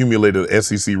 and you accumulated an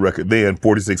SEC record then,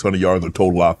 4,600 yards of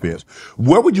total offense.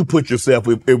 Where would you put yourself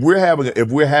if we're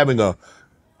having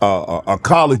a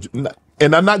college?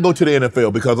 And I'm not going to the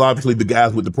NFL because obviously the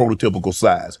guys with the prototypical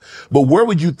size. But where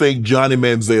would you think Johnny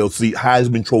Manziel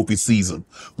Heisman Trophy season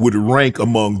would rank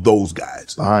among those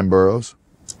guys? Behind Burrows.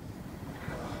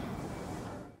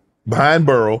 Behind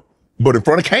Burrow, but in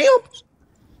front of Cam?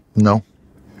 No.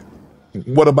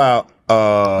 What about?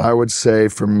 I would say,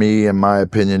 for me, in my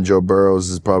opinion, Joe Burrows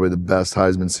is probably the best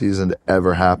Heisman season to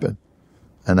ever happen.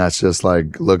 And that's just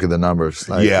look at the numbers.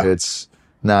 It's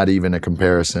not even a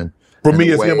comparison. For me,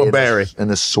 it's him or Barry. And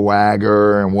the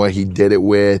swagger and what he did it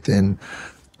with. And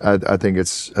I think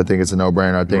it's a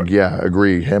no-brainer. I think,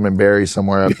 agree. Him and Barry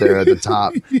somewhere up there at the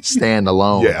top, stand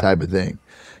alone type of thing.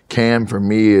 Cam, for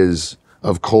me, is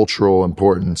of cultural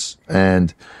importance.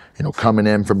 And, coming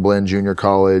in from Blinn Junior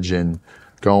College and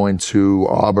going to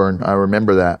Auburn, I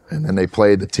remember that. And then they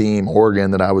played the team,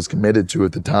 Oregon, that I was committed to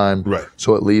at the time. Right.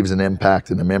 So it leaves an impact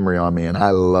and a memory on me. And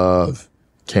I love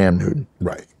Cam Newton.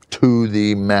 Right. To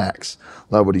the max.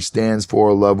 Love what he stands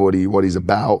for, love what he's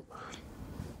about.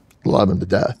 Love him to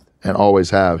death. And always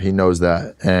have. He knows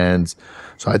that. And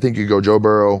so I think you go Joe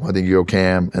Burrow, I think you go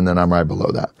Cam, and then I'm right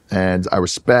below that. And I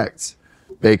respect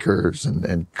Bakers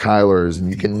and Kylers,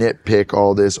 and you can nitpick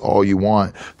all this all you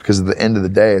want, because at the end of the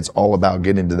day, it's all about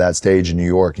getting to that stage in New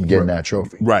York and getting that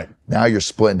trophy. Right. Now you're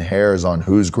splitting hairs on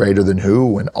who's greater than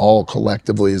who, and all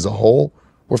collectively as a whole,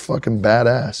 we're fucking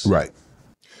badass. Right.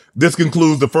 This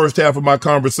concludes the first half of my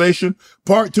conversation.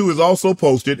 Part 2 is also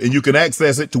posted, and you can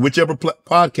access it to whichever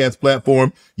podcast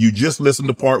platform you just listened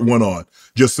to part 1 on.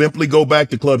 Just simply go back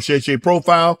to Club Shay Shay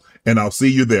profile, and I'll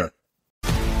see you there.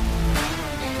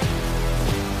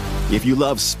 If you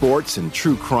love sports and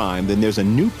true crime, then there's a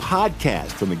new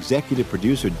podcast from executive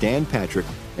producer Dan Patrick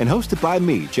and hosted by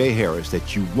me, Jay Harris,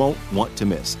 that you won't want to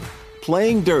miss.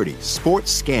 Playing Dirty: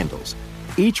 Sports Scandals.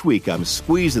 Each week, I'm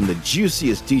squeezing the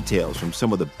juiciest details from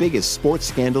some of the biggest sports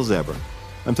scandals ever.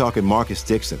 I'm talking Marcus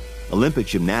Dixon, Olympic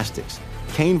gymnastics,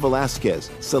 Cain Velasquez,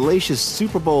 salacious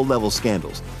Super Bowl-level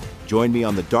scandals. Join me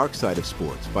on the dark side of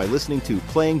sports by listening to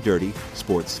Playing Dirty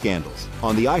Sports Scandals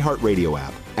on the iHeartRadio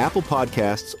app, Apple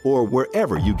Podcasts, or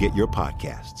wherever you get your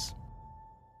podcasts.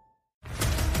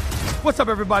 What's up,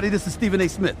 everybody? This is Stephen A.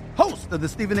 Smith, host of the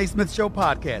Stephen A. Smith Show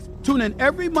podcast. Tune in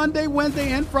every Monday, Wednesday,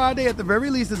 and Friday at the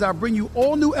very least as I bring you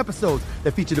all new episodes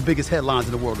that feature the biggest headlines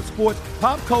in the world of sports,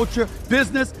 pop culture,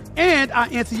 business, and I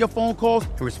answer your phone calls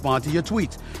and respond to your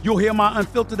tweets. You'll hear my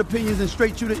unfiltered opinions and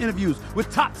straight-shooter interviews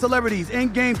with top celebrities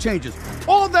and game changers.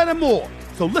 All that and more.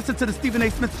 So listen to the Stephen A.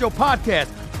 Smith Show podcast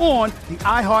on the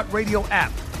iHeartRadio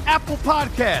app, Apple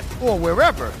Podcasts, or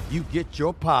wherever you get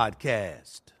your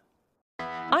podcast.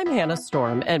 I'm Hannah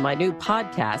Storm, and my new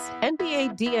podcast,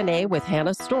 NBA DNA with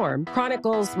Hannah Storm,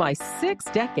 chronicles my 6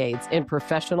 decades in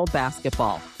professional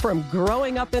basketball. From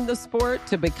growing up in the sport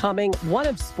to becoming one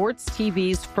of sports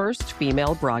TV's first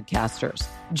female broadcasters.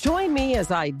 Join me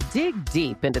as I dig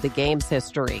deep into the game's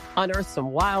history, unearth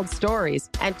some wild stories,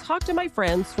 and talk to my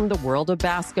friends from the world of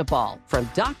basketball, from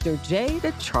Dr. J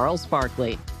to Charles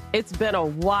Barkley. It's been a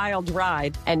wild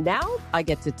ride, and now I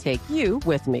get to take you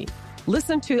with me.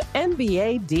 Listen to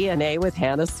NBA DNA with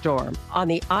Hannah Storm on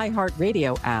the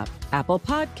iHeartRadio app, Apple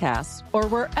Podcasts, or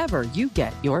wherever you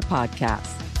get your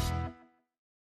podcasts.